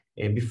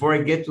 And before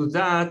I get to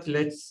that,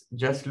 let's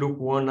just look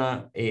one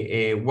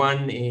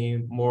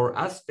more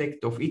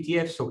aspect of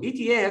ETFs. So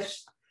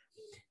ETFs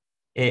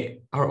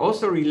are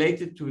also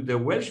related to the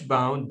Welsh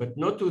bound, but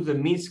not to the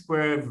mean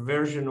square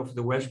version of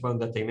the Welsh bound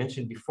that I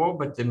mentioned before,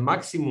 but the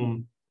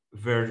maximum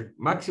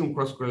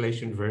cross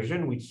correlation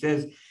version, which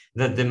says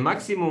that the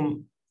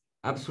maximum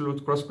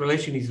absolute cross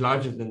correlation is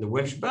larger than the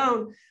Welsh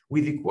bound,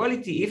 with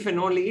equality if and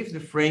only if the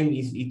frame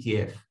is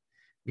ETF.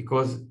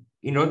 Because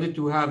in order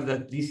to have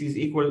that this is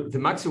equal, the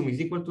maximum is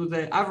equal to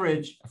the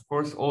average, of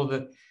course, all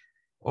the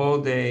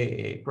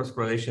cross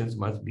correlations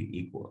must be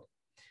equal.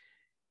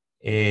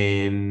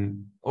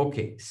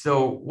 Okay,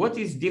 so what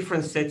is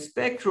different set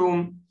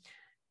spectrum?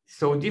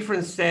 So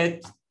different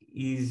set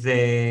is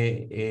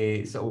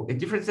a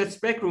different set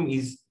spectrum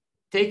is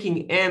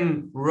taking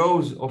M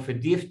rows of a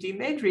DFT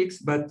matrix,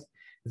 but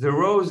the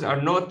rows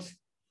are not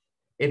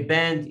a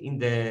band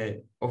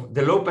of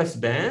the low pass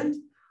band,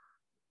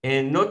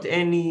 and not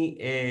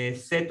any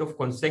set of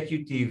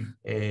consecutive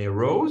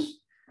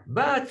rows,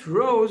 but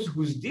rows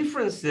whose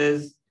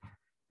differences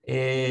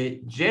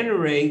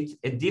generate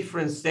a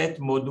different set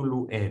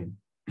modulo n.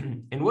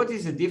 And what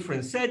is a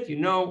different set? You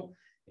know,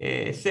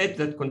 a set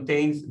that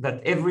contains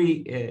that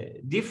every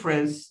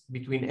difference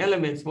between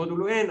elements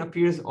modulo n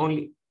appears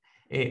only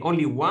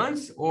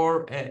once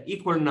or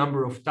equal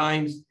number of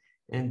times.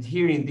 And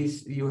here in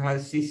this, you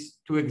have these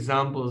 2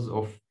 examples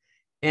of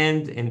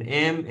and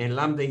m, and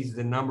lambda is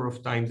the number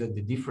of times that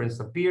the difference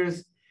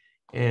appears.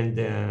 And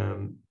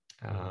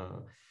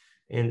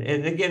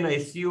again, I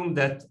assume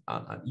that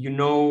you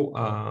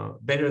know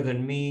better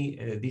than me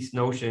this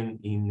notion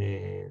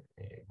in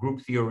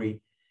group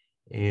theory,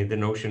 the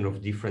notion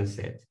of different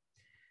set.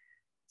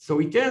 So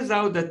it turns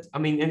out that, I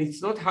mean, and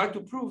it's not hard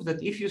to prove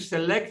that if you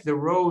select the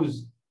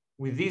rows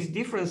with these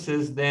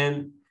differences,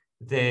 then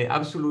the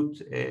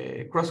absolute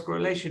cross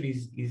correlation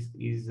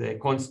is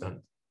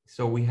constant.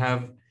 So we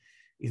have,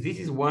 this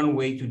is one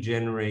way to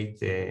generate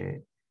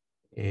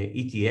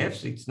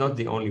ETFs. It's not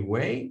the only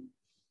way.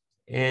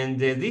 And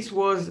this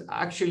was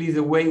actually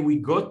the way we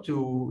got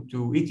to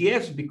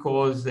ETFs,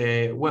 because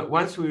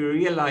once we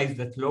realized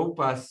that low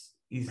pass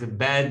is a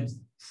bad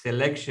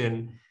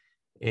selection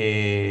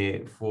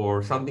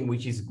for something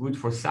which is good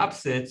for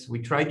subsets, we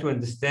try to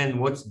understand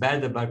what's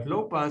bad about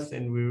low pass,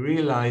 and we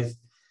realize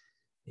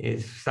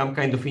is some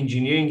kind of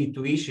engineering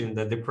intuition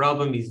that the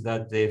problem is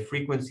that the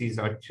frequencies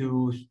are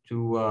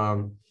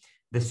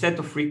the set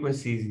of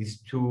frequencies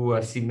is too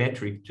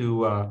symmetric,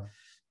 too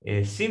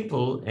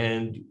simple,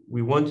 and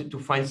we wanted to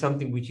find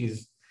something which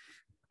is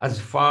as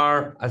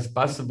far as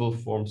possible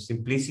from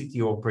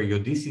simplicity or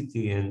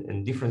periodicity,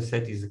 and different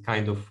set is a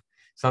kind of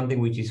something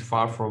which is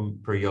far from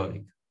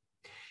periodic.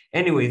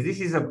 Anyway, this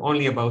is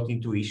only about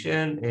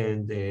intuition,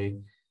 and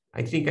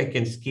I think I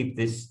can skip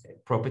this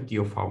property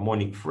of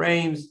harmonic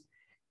frames,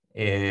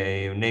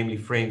 namely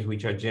frames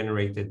which are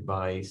generated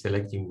by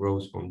selecting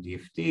rows from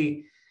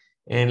DFT.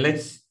 And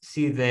let's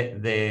see the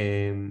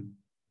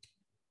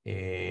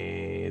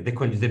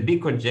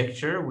big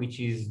conjecture, which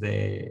is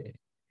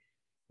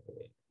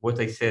what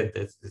I said,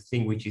 that's the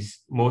thing which is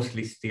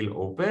mostly still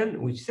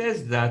open, which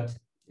says that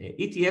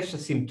ETFs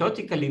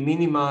asymptotically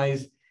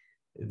minimize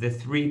the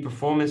three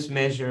performance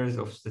measures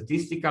of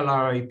statistical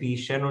RIP,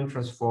 Shannon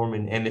transform,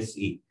 and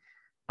MSE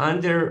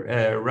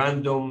under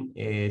random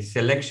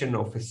selection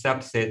of a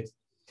subset.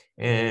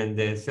 And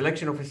the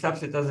selection of a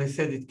subset, as I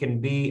said, it can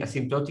be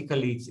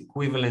asymptotically, it's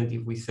equivalent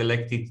if we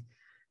select it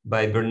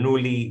by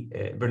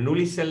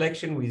Bernoulli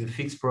selection with a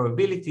fixed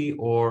probability,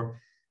 or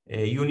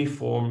a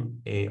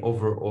uniform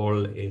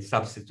overall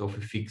subset of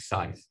a fixed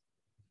size.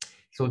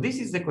 So this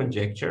is the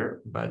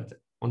conjecture, but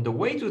on the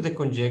way to the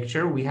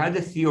conjecture, we had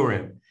a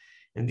theorem.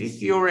 And this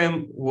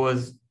theorem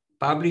was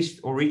published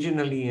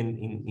originally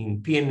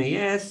in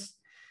PNAS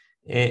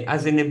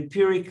as an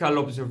empirical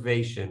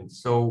observation.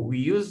 So we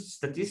used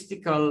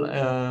statistical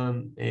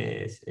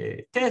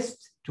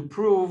tests to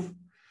prove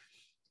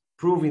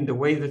in the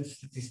way that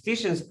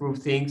statisticians prove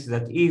things,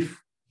 that if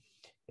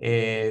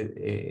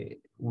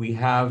we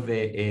have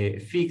a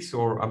fixed,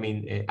 or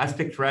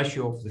aspect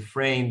ratio of the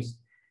frames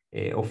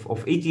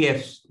of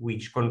ETFs,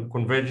 which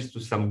converges to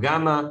some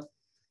gamma,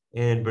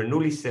 and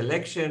Bernoulli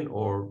selection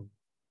or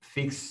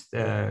fixed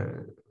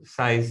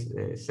size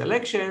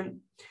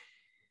selection,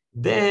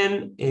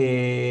 then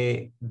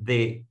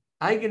the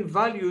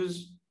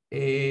eigenvalues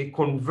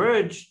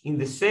converge in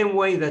the same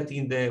way that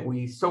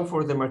we saw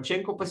for the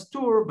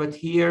Marchenko-Pastur, but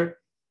here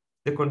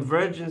the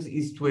convergence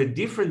is to a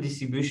different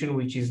distribution,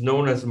 which is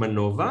known as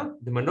MANOVA.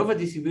 The MANOVA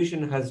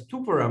distribution has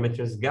two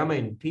parameters, gamma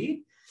and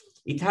p.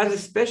 It has a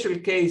special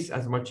case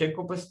as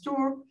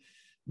Marchenko-Pastur,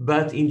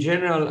 but in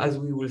general, as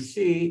we will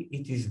see,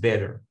 it is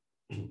better.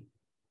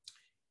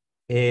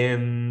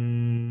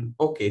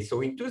 Okay,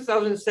 so in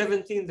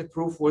 2017, the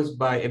proof was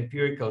by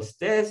empirical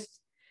test.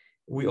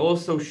 We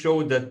also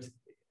showed that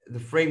the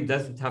frame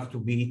doesn't have to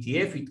be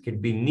ETF. It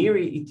can be near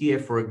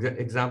ETF. For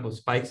example,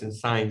 spikes and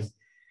signs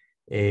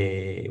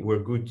were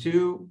good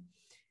too.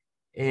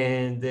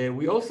 And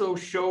we also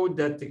showed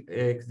that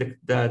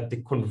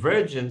the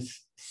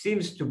convergence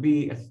seems to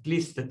be, at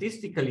least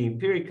statistically,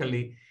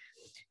 empirically,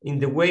 in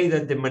the way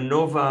that the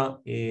MANOVA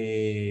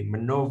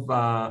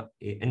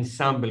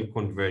ensemble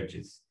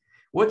converges.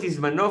 What is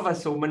MANOVA?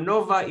 So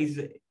MANOVA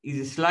is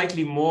a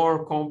slightly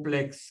more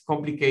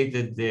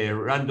complicated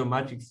random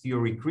matrix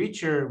theory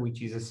creature,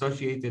 which is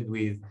associated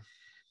with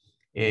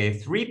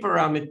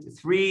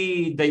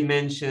three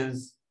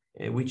dimensions,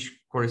 which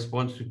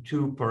corresponds to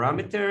two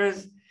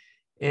parameters.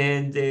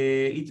 And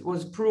it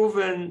was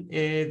proven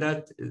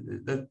that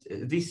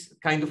this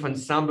kind of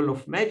ensemble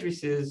of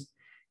matrices,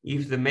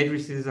 if the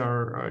matrices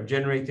are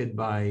generated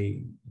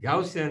by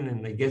Gaussian,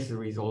 and I guess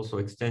there is also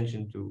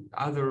extension to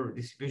other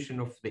distribution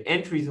of the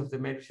entries of the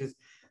matrices,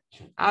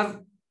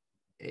 have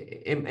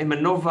a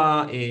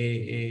MANOVA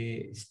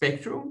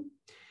spectrum.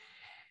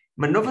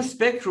 MANOVA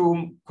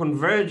spectrum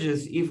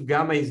converges if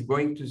gamma is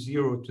going to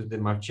 0 to the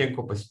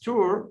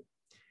Marchenko-Pastur.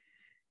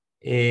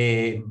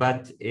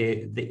 But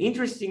the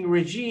interesting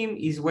regime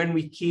is when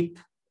we keep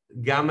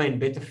gamma and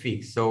beta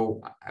fixed.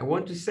 So I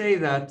want to say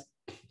that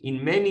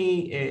in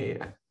many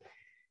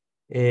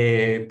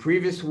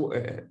previous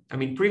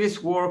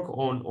work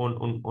on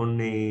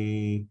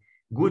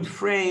good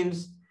frames,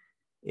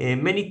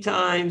 many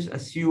times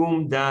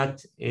assume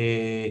that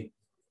the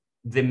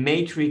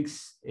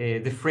matrix,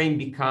 the frame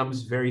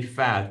becomes very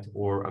fat,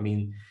 or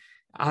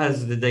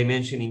as the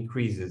dimension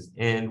increases.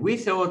 And we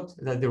thought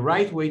that the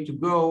right way to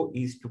go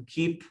is to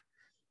keep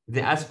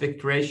the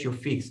aspect ratio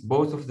fixed,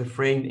 both of the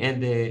frame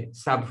and the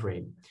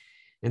subframe.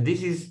 And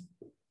this is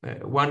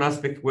one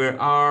aspect where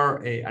our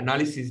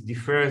analysis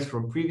differs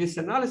from previous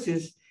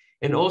analysis.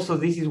 And also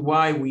this is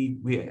why we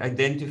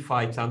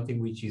identified something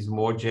which is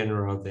more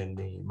general than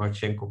the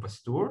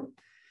Marchenko-Pastur.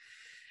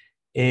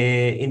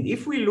 And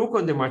if we look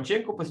on the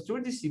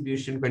Marchenko-Pastur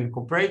distribution, when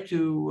compared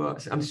to,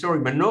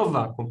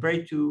 MANOVA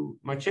compared to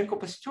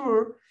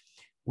Marchenko-Pastur,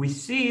 we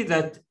see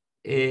that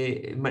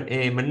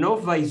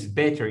MANOVA is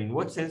better. In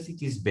what sense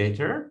it is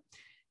better?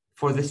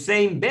 For the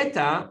same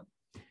beta,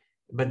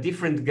 but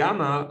different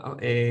gamma,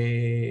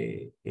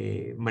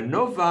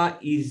 MANOVA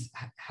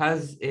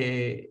has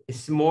a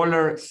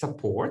smaller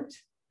support.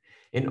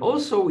 And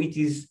also it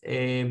is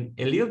a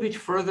little bit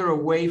further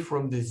away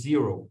from the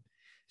 0.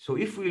 So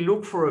if we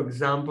look, for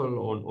example,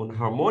 on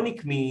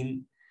harmonic mean,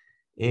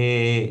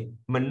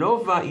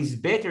 MANOVA is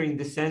better in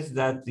the sense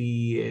that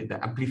the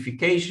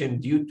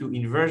amplification due to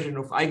inversion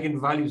of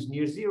eigenvalues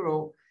near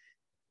zero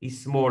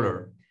is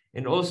smaller.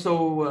 And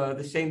also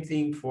the same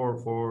thing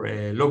for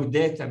log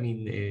det, I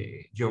mean,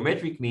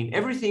 geometric mean.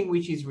 Everything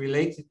which is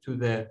related to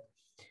the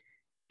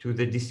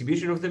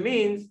distribution of the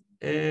means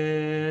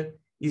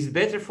is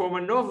better for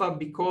MANOVA,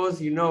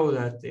 because you know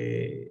that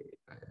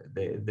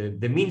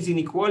the means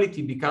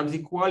inequality becomes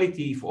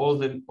equality if all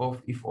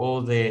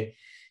the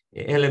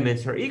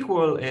elements are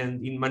equal,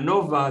 and in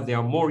MANOVA they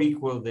are more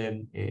equal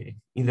than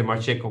in the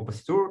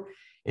Marchev-Pastur,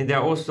 and they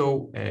are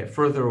also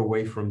further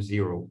away from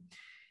zero.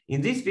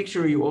 In this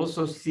picture, you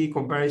also see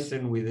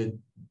comparison with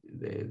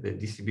the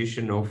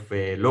distribution of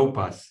low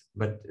pass,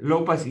 but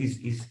low pass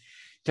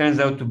turns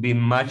out to be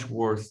much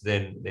worse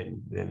than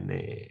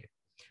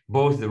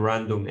both the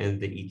random and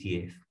the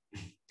ETF.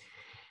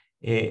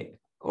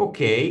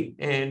 Okay,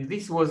 and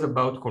this was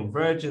about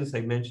convergence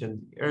I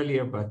mentioned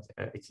earlier, but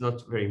it's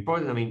not very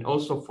important. I mean,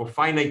 also for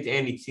finite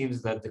n, it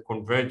seems that the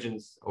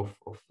convergence of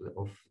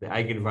the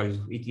eigenvalues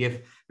of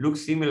ETF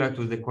looks similar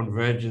to the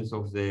convergence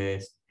of the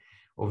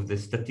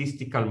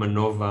statistical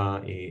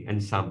MANOVA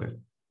ensemble.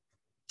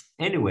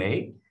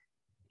 Anyway,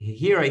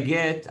 here I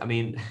get, I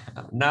mean,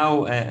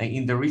 now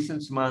in the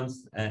recent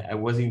months, I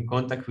was in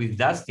contact with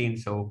Dustin,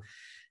 so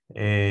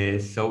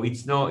it's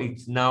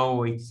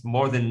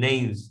more than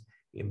names.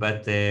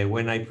 But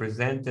when I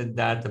presented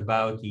that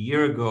about a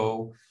year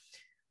ago,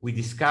 we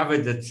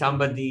discovered that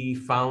somebody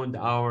found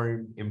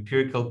our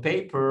empirical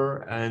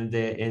paper and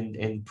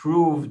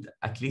proved,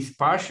 at least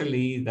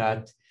partially,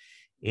 that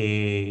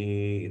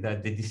the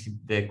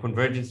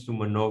convergence to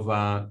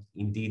MANOVA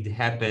indeed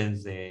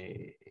happens,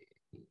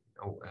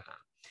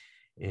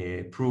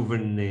 proved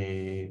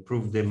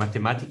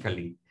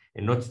mathematically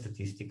and not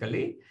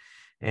statistically.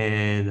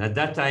 And at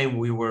that time,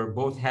 we were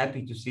both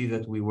happy to see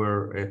that we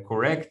were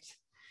correct,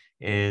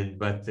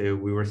 but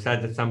we were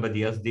sad that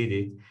somebody else did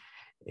it.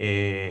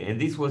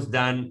 And this was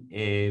done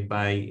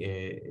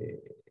by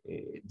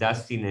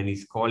Dustin and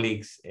his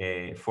colleagues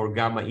for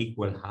gamma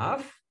equal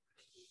half.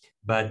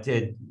 But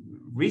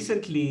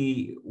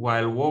recently,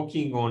 while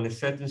working on a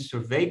certain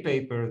survey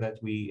paper that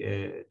we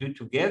do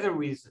together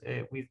with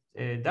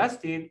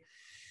Dustin,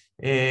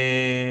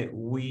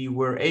 we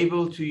were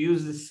able to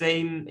use the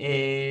same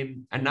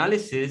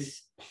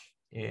analysis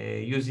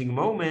using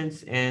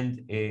moments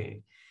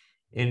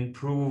and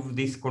prove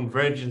this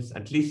convergence,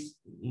 at least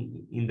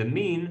in the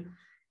mean,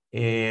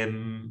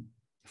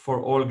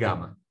 for all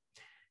gamma.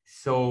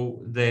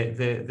 So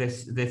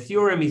the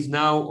theorem is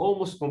now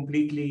almost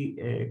completely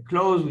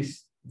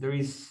closed. There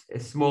is a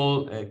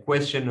small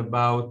question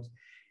about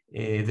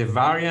the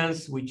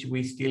variance, which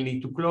we still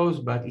need to close,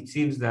 but it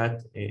seems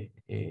that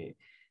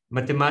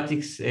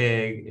mathematics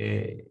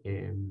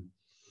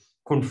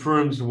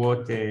confirms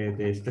what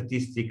the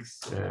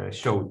statistics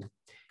showed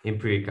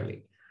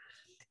empirically,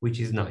 which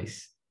is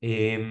nice.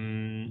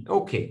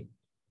 Okay.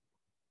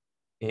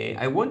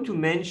 I want to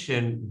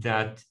mention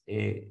that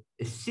a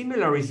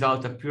similar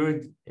result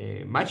appeared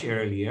much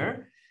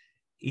earlier.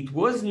 It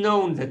was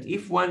known that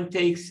if one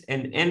takes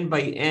an n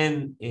by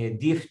n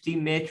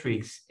DFT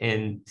matrix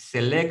and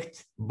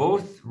select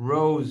both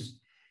rows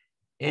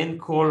and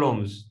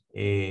columns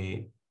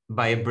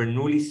by a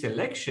Bernoulli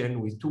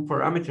selection with two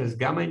parameters,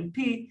 gamma and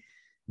p,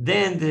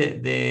 then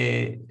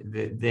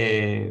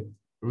the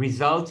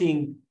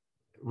resulting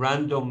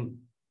random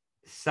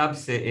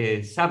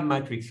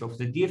submatrix of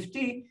the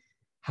DFT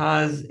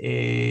has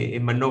a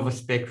MANOVA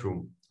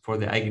spectrum for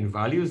the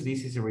eigenvalues.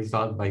 This is a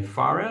result by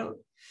Farrell.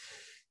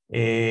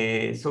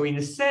 So in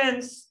a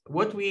sense,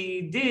 what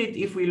we did,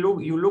 if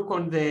you look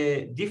on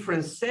the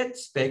different set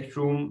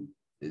spectrum,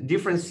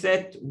 different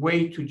set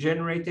way to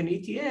generate an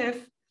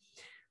ETF,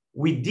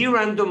 we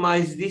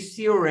de-randomize this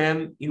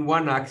theorem in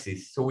one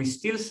axis. So we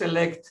still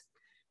select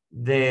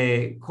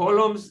the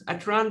columns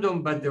at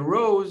random, but the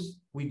rows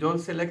we don't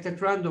select at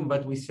random,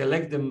 but we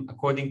select them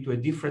according to a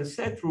different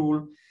set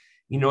rule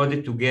in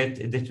order to get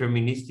a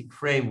deterministic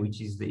frame, which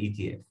is the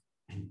ETF.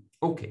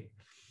 Okay.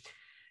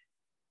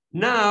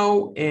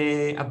 Now,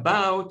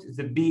 about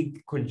the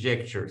big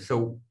conjecture.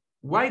 So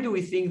why do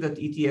we think that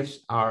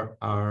ETFs are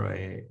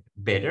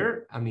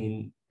better? I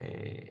mean,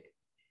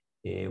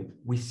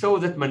 we saw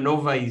that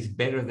MANOVA is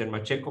better than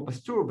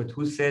Marchev-Pastur, but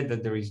who said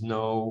that there is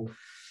no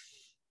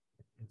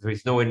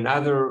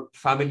another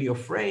family of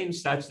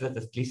frames such that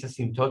at least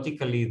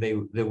asymptotically they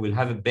will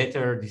have a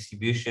better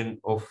distribution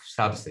of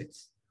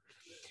subsets?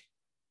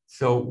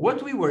 So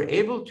what we were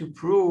able to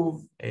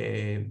prove,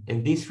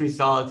 and this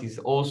result is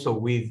also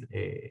with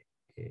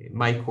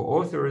my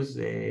co-authors,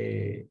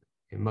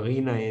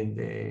 Marina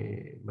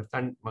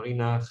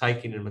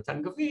Chaikin and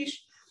Matan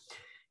Gavish,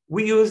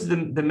 we use the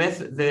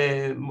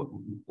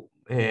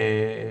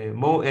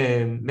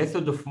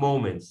method of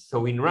moments.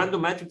 So in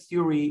random matrix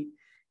theory,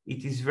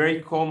 it is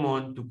very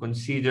common to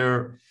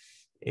consider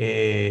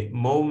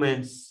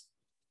moments,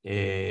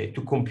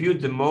 to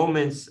compute the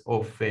moments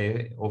of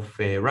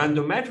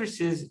random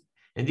matrices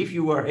And if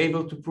you are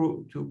able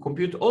to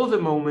compute all the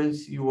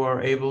moments, you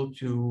are able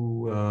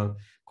to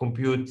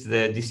compute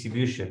the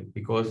distribution,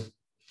 because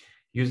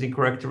using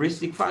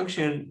characteristic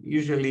function,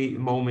 usually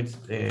moments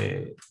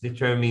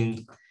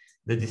determine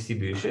the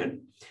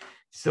distribution.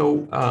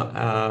 So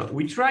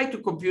we try to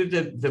compute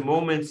the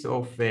moments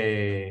of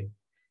the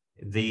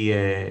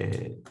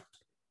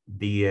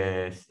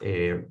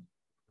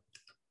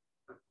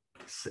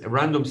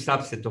random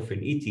subset of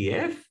an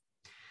ETF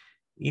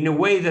in a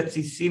way that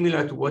is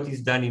similar to what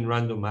is done in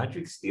random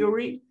matrix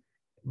theory.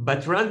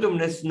 But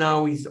randomness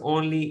now is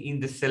only in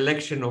the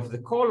selection of the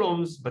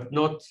columns, but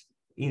not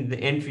in the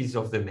entries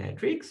of the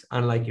matrix,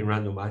 unlike in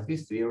random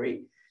matrix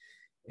theory.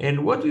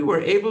 And what we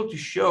were able to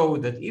show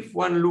that if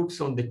one looks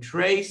on the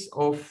trace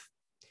of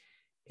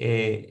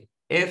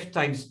F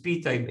times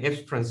P times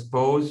F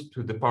transpose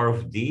to the power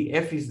of D,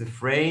 F is the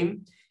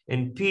frame,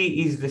 and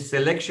P is the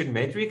selection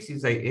matrix,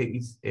 is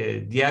a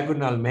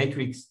diagonal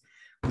matrix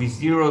with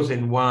zeros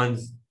and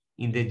ones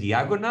in the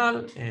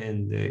diagonal,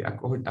 and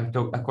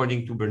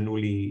according to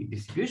Bernoulli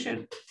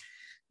distribution,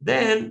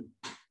 then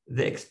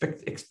the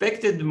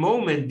expected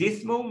moment,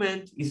 this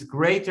moment, is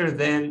greater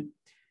than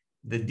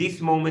this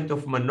moment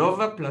of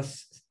MANOVA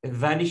plus a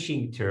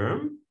vanishing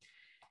term.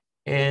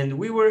 And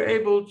we were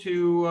able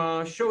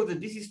to show that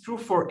this is true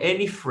for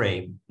any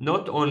frame,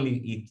 not only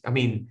it. I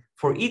mean,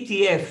 for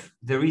ETF,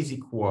 there is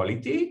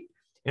equality,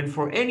 and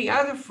for any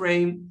other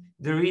frame,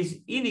 there is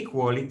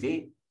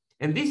inequality.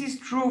 And this is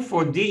true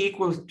for D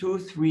equals 2,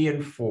 3,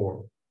 and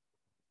 4.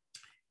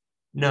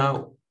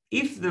 Now,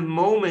 if the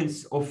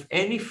moments of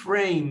any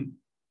frame,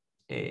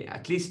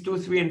 at least 2,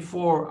 3, and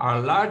 4, are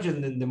larger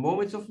than the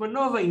moments of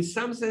MANOVA, in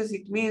some sense,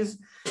 it means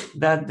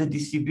that the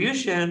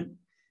distribution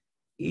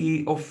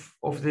of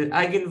the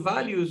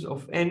eigenvalues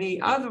of any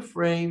other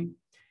frame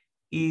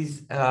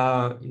is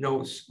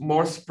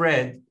more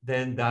spread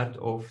than that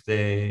of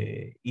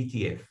the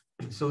ETF.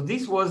 So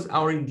this was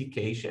our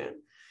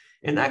indication.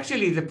 And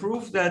actually, the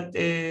proof that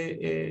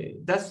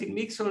Dustin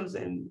Mixon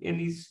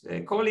and his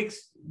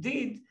colleagues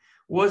did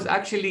was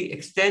actually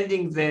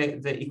extending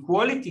the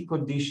equality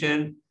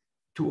condition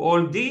to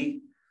all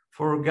D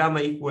for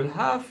gamma equal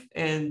half.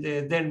 And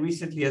then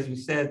recently, as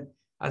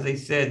I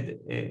said,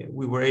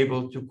 we were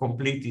able to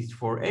complete it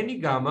for any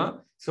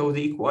gamma. So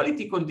the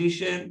equality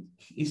condition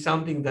is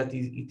something that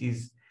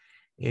is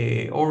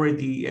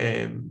already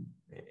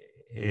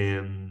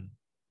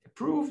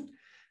proved,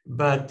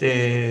 but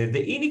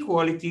the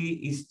inequality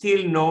is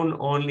still known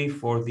only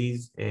for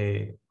these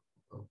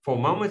for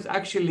moments.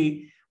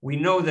 Actually, we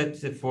know that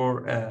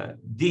for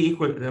D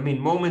equal,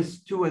 moments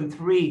 2 and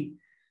 3,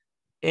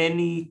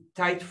 any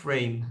tight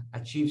frame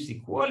achieves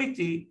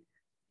equality,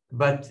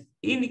 but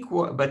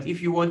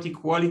if you want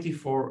equality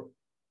for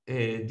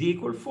D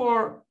equal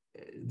 4,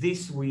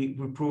 this we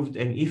proved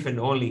an if and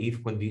only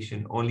if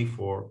condition only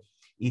for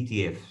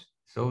ETF.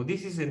 So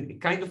this is a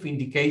kind of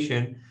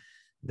indication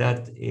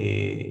that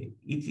the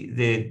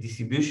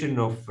distribution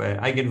of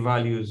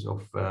eigenvalues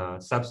of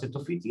subset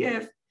of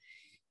ETF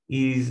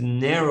is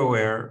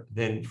narrower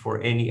than for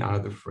any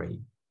other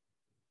frame.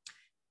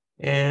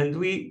 And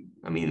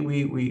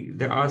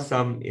there are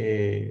some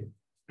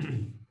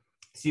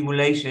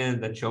simulation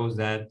that shows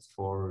that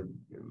for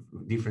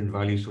different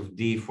values of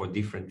D for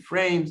different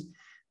frames,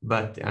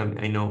 but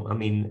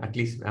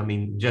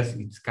just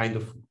it's kind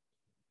of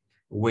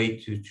a way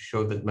to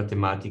show that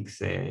mathematics,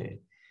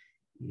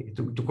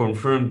 to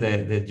confirm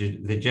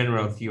the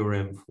general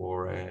theorem for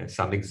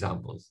some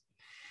examples.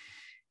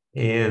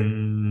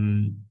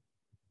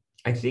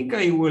 I think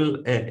I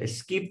will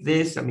skip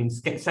this.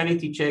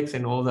 Sanity checks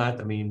and all that.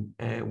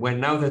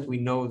 Now that we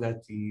know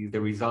that the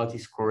result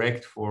is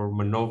correct for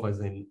MANOVAs,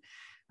 and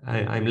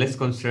I'm less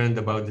concerned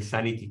about the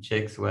sanity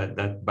checks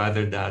that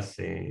bothered us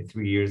 3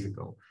 years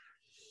ago.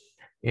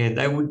 And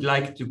I would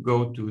like to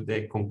go to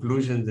the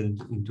conclusions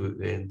and into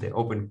the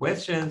open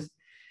questions.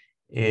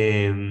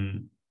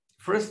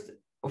 First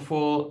of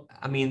all,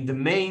 the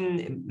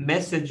main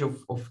message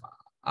of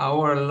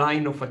our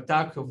line of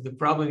attack of the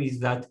problem is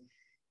that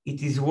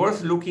it is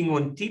worth looking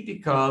on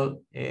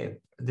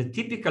the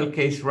typical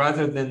case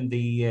rather than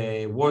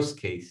the worst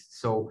case.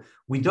 So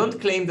we don't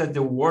claim that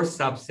the worst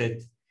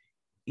subset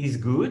is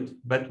good,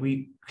 but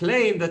we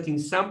claim that in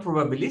some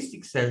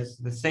probabilistic cells,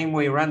 the same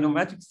way random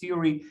matrix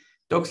theory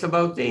talks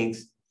about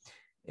things,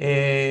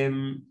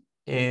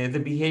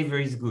 the behavior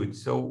is good.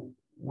 So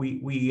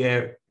we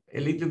are a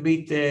little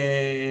bit,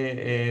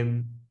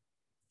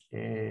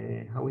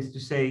 how is to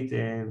say it,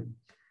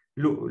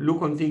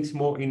 look on things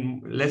more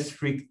in less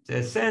strict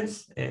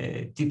sense,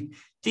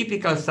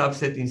 typical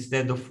subset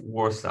instead of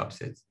worst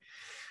subsets.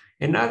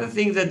 Another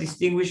thing that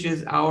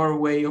distinguishes our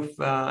way of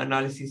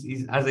analysis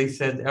is, as I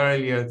said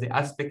earlier, the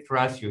aspect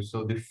ratio.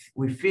 So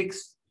we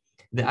fix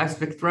the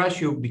aspect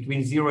ratio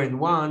between 0 and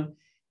 1,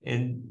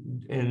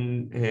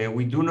 and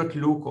we do not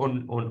look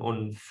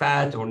on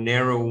fat or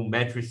narrow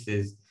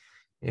matrices,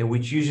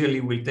 which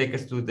usually will take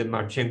us to the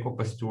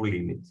Marchenko-Pastur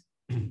limit.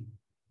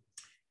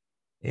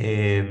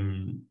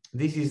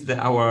 This is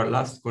our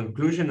last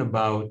conclusion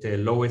about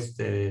lowest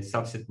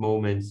subset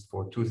moments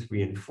for 2,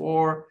 3, and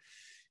 4.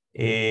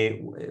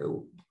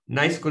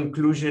 Nice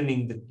conclusion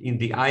in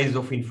the eyes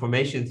of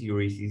information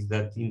theories is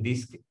that in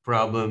this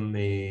problem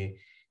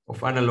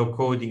of analog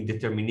coding,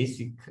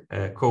 deterministic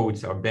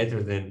codes are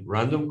better than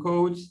random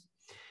codes.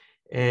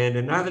 And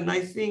another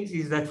nice thing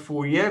is that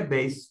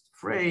Fourier-based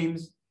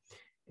frames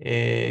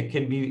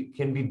can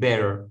be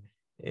better.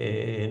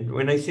 And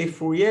when I say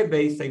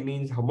Fourier-based, I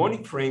mean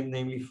harmonic frame,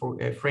 namely for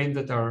frames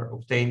that are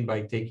obtained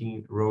by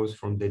taking rows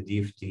from the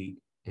DFT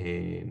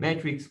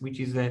matrix, which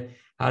is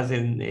has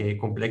a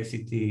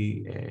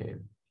complexity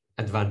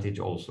advantage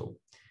also.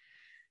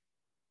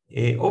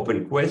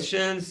 Open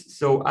questions.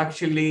 So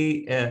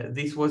actually,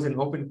 this was an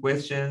open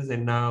questions,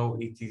 and now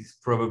it is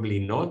probably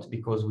not,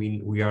 because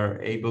we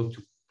are able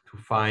to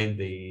find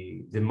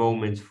the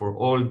moments for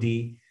all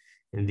D,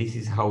 and this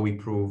is how we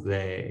prove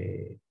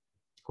the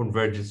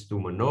converges to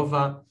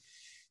MANOVA.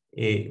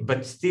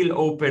 But still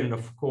open,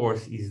 of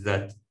course, is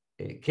that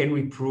can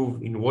we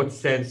prove in what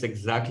sense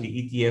exactly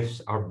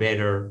ETFs are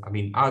better? I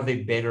mean, are they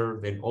better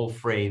than all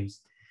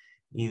frames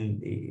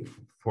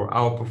for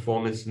our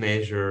performance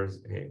measures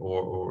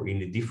or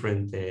in a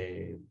different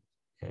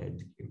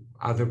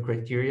other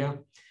criteria?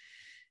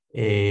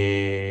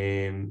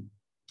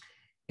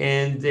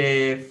 And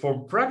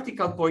from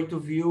practical point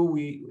of view,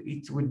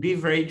 it would be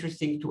very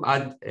interesting to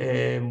add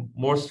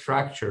more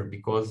structure,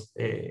 because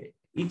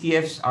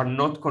ETFs are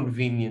not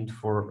convenient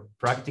for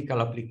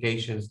practical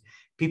applications.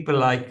 People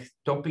like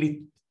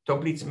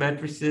Toeplitz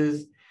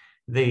matrices.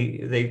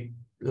 They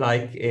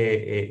like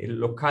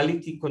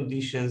locality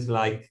conditions,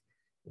 like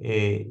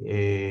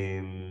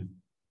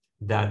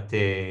that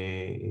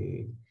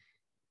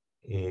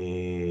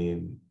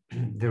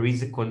there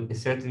is a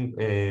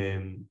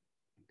certain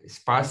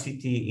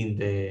sparsity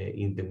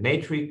in the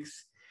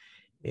matrix.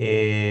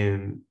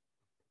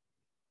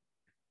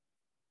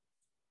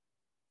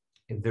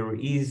 There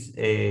is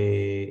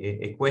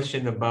a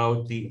question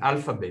about the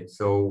alphabet.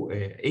 So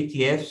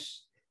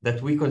ATFs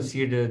that we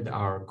considered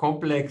are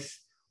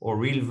complex or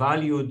real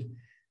valued,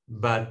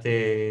 but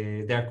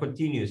they are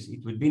continuous.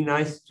 It would be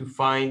nice to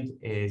find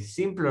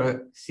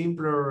simpler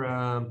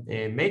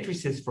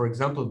matrices, for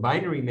example,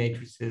 binary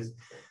matrices,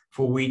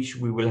 for which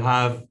we will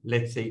have,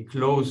 let's say,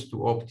 close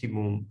to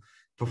optimum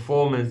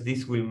performance.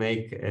 This will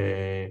make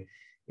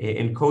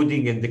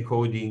encoding and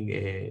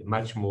decoding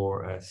much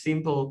more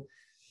simple.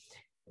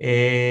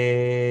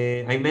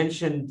 I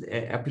mentioned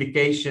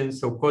applications,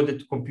 so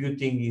coded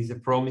computing is a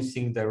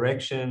promising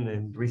direction,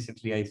 and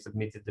recently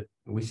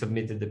we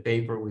submitted the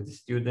paper with the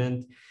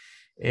student.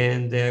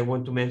 And I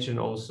want to mention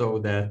also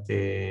that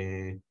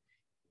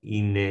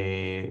in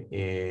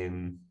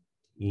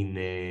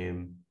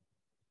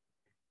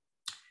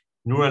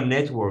neural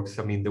networks,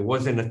 I mean, there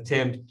was an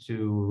attempt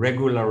to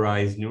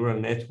regularize neural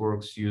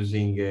networks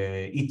using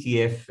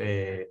ETF.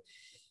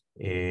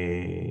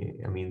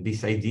 I mean,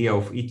 this idea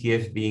of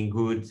ETFs being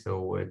good,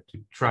 so to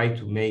try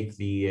to make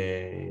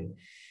the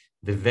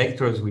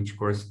vectors which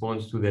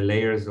corresponds to the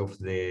layers of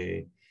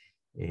the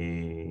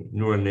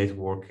neural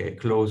network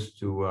close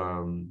to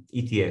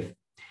ETF.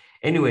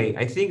 Anyway,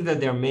 I think that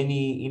there are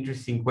many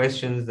interesting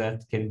questions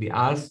that can be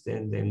asked,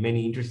 and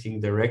many interesting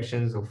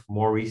directions of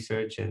more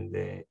research and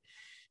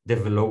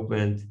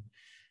development.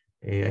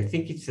 I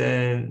think it's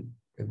a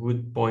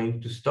good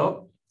point to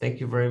stop. Thank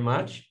you very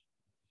much.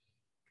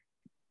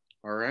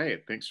 All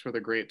right, thanks for the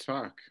great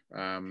talk.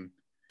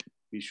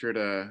 Be sure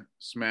to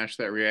smash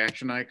that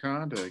reaction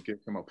icon to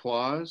give some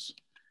applause.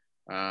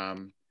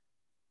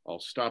 I'll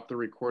stop the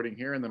recording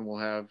here, and then we'll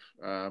have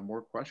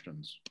more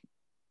questions.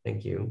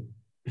 Thank you.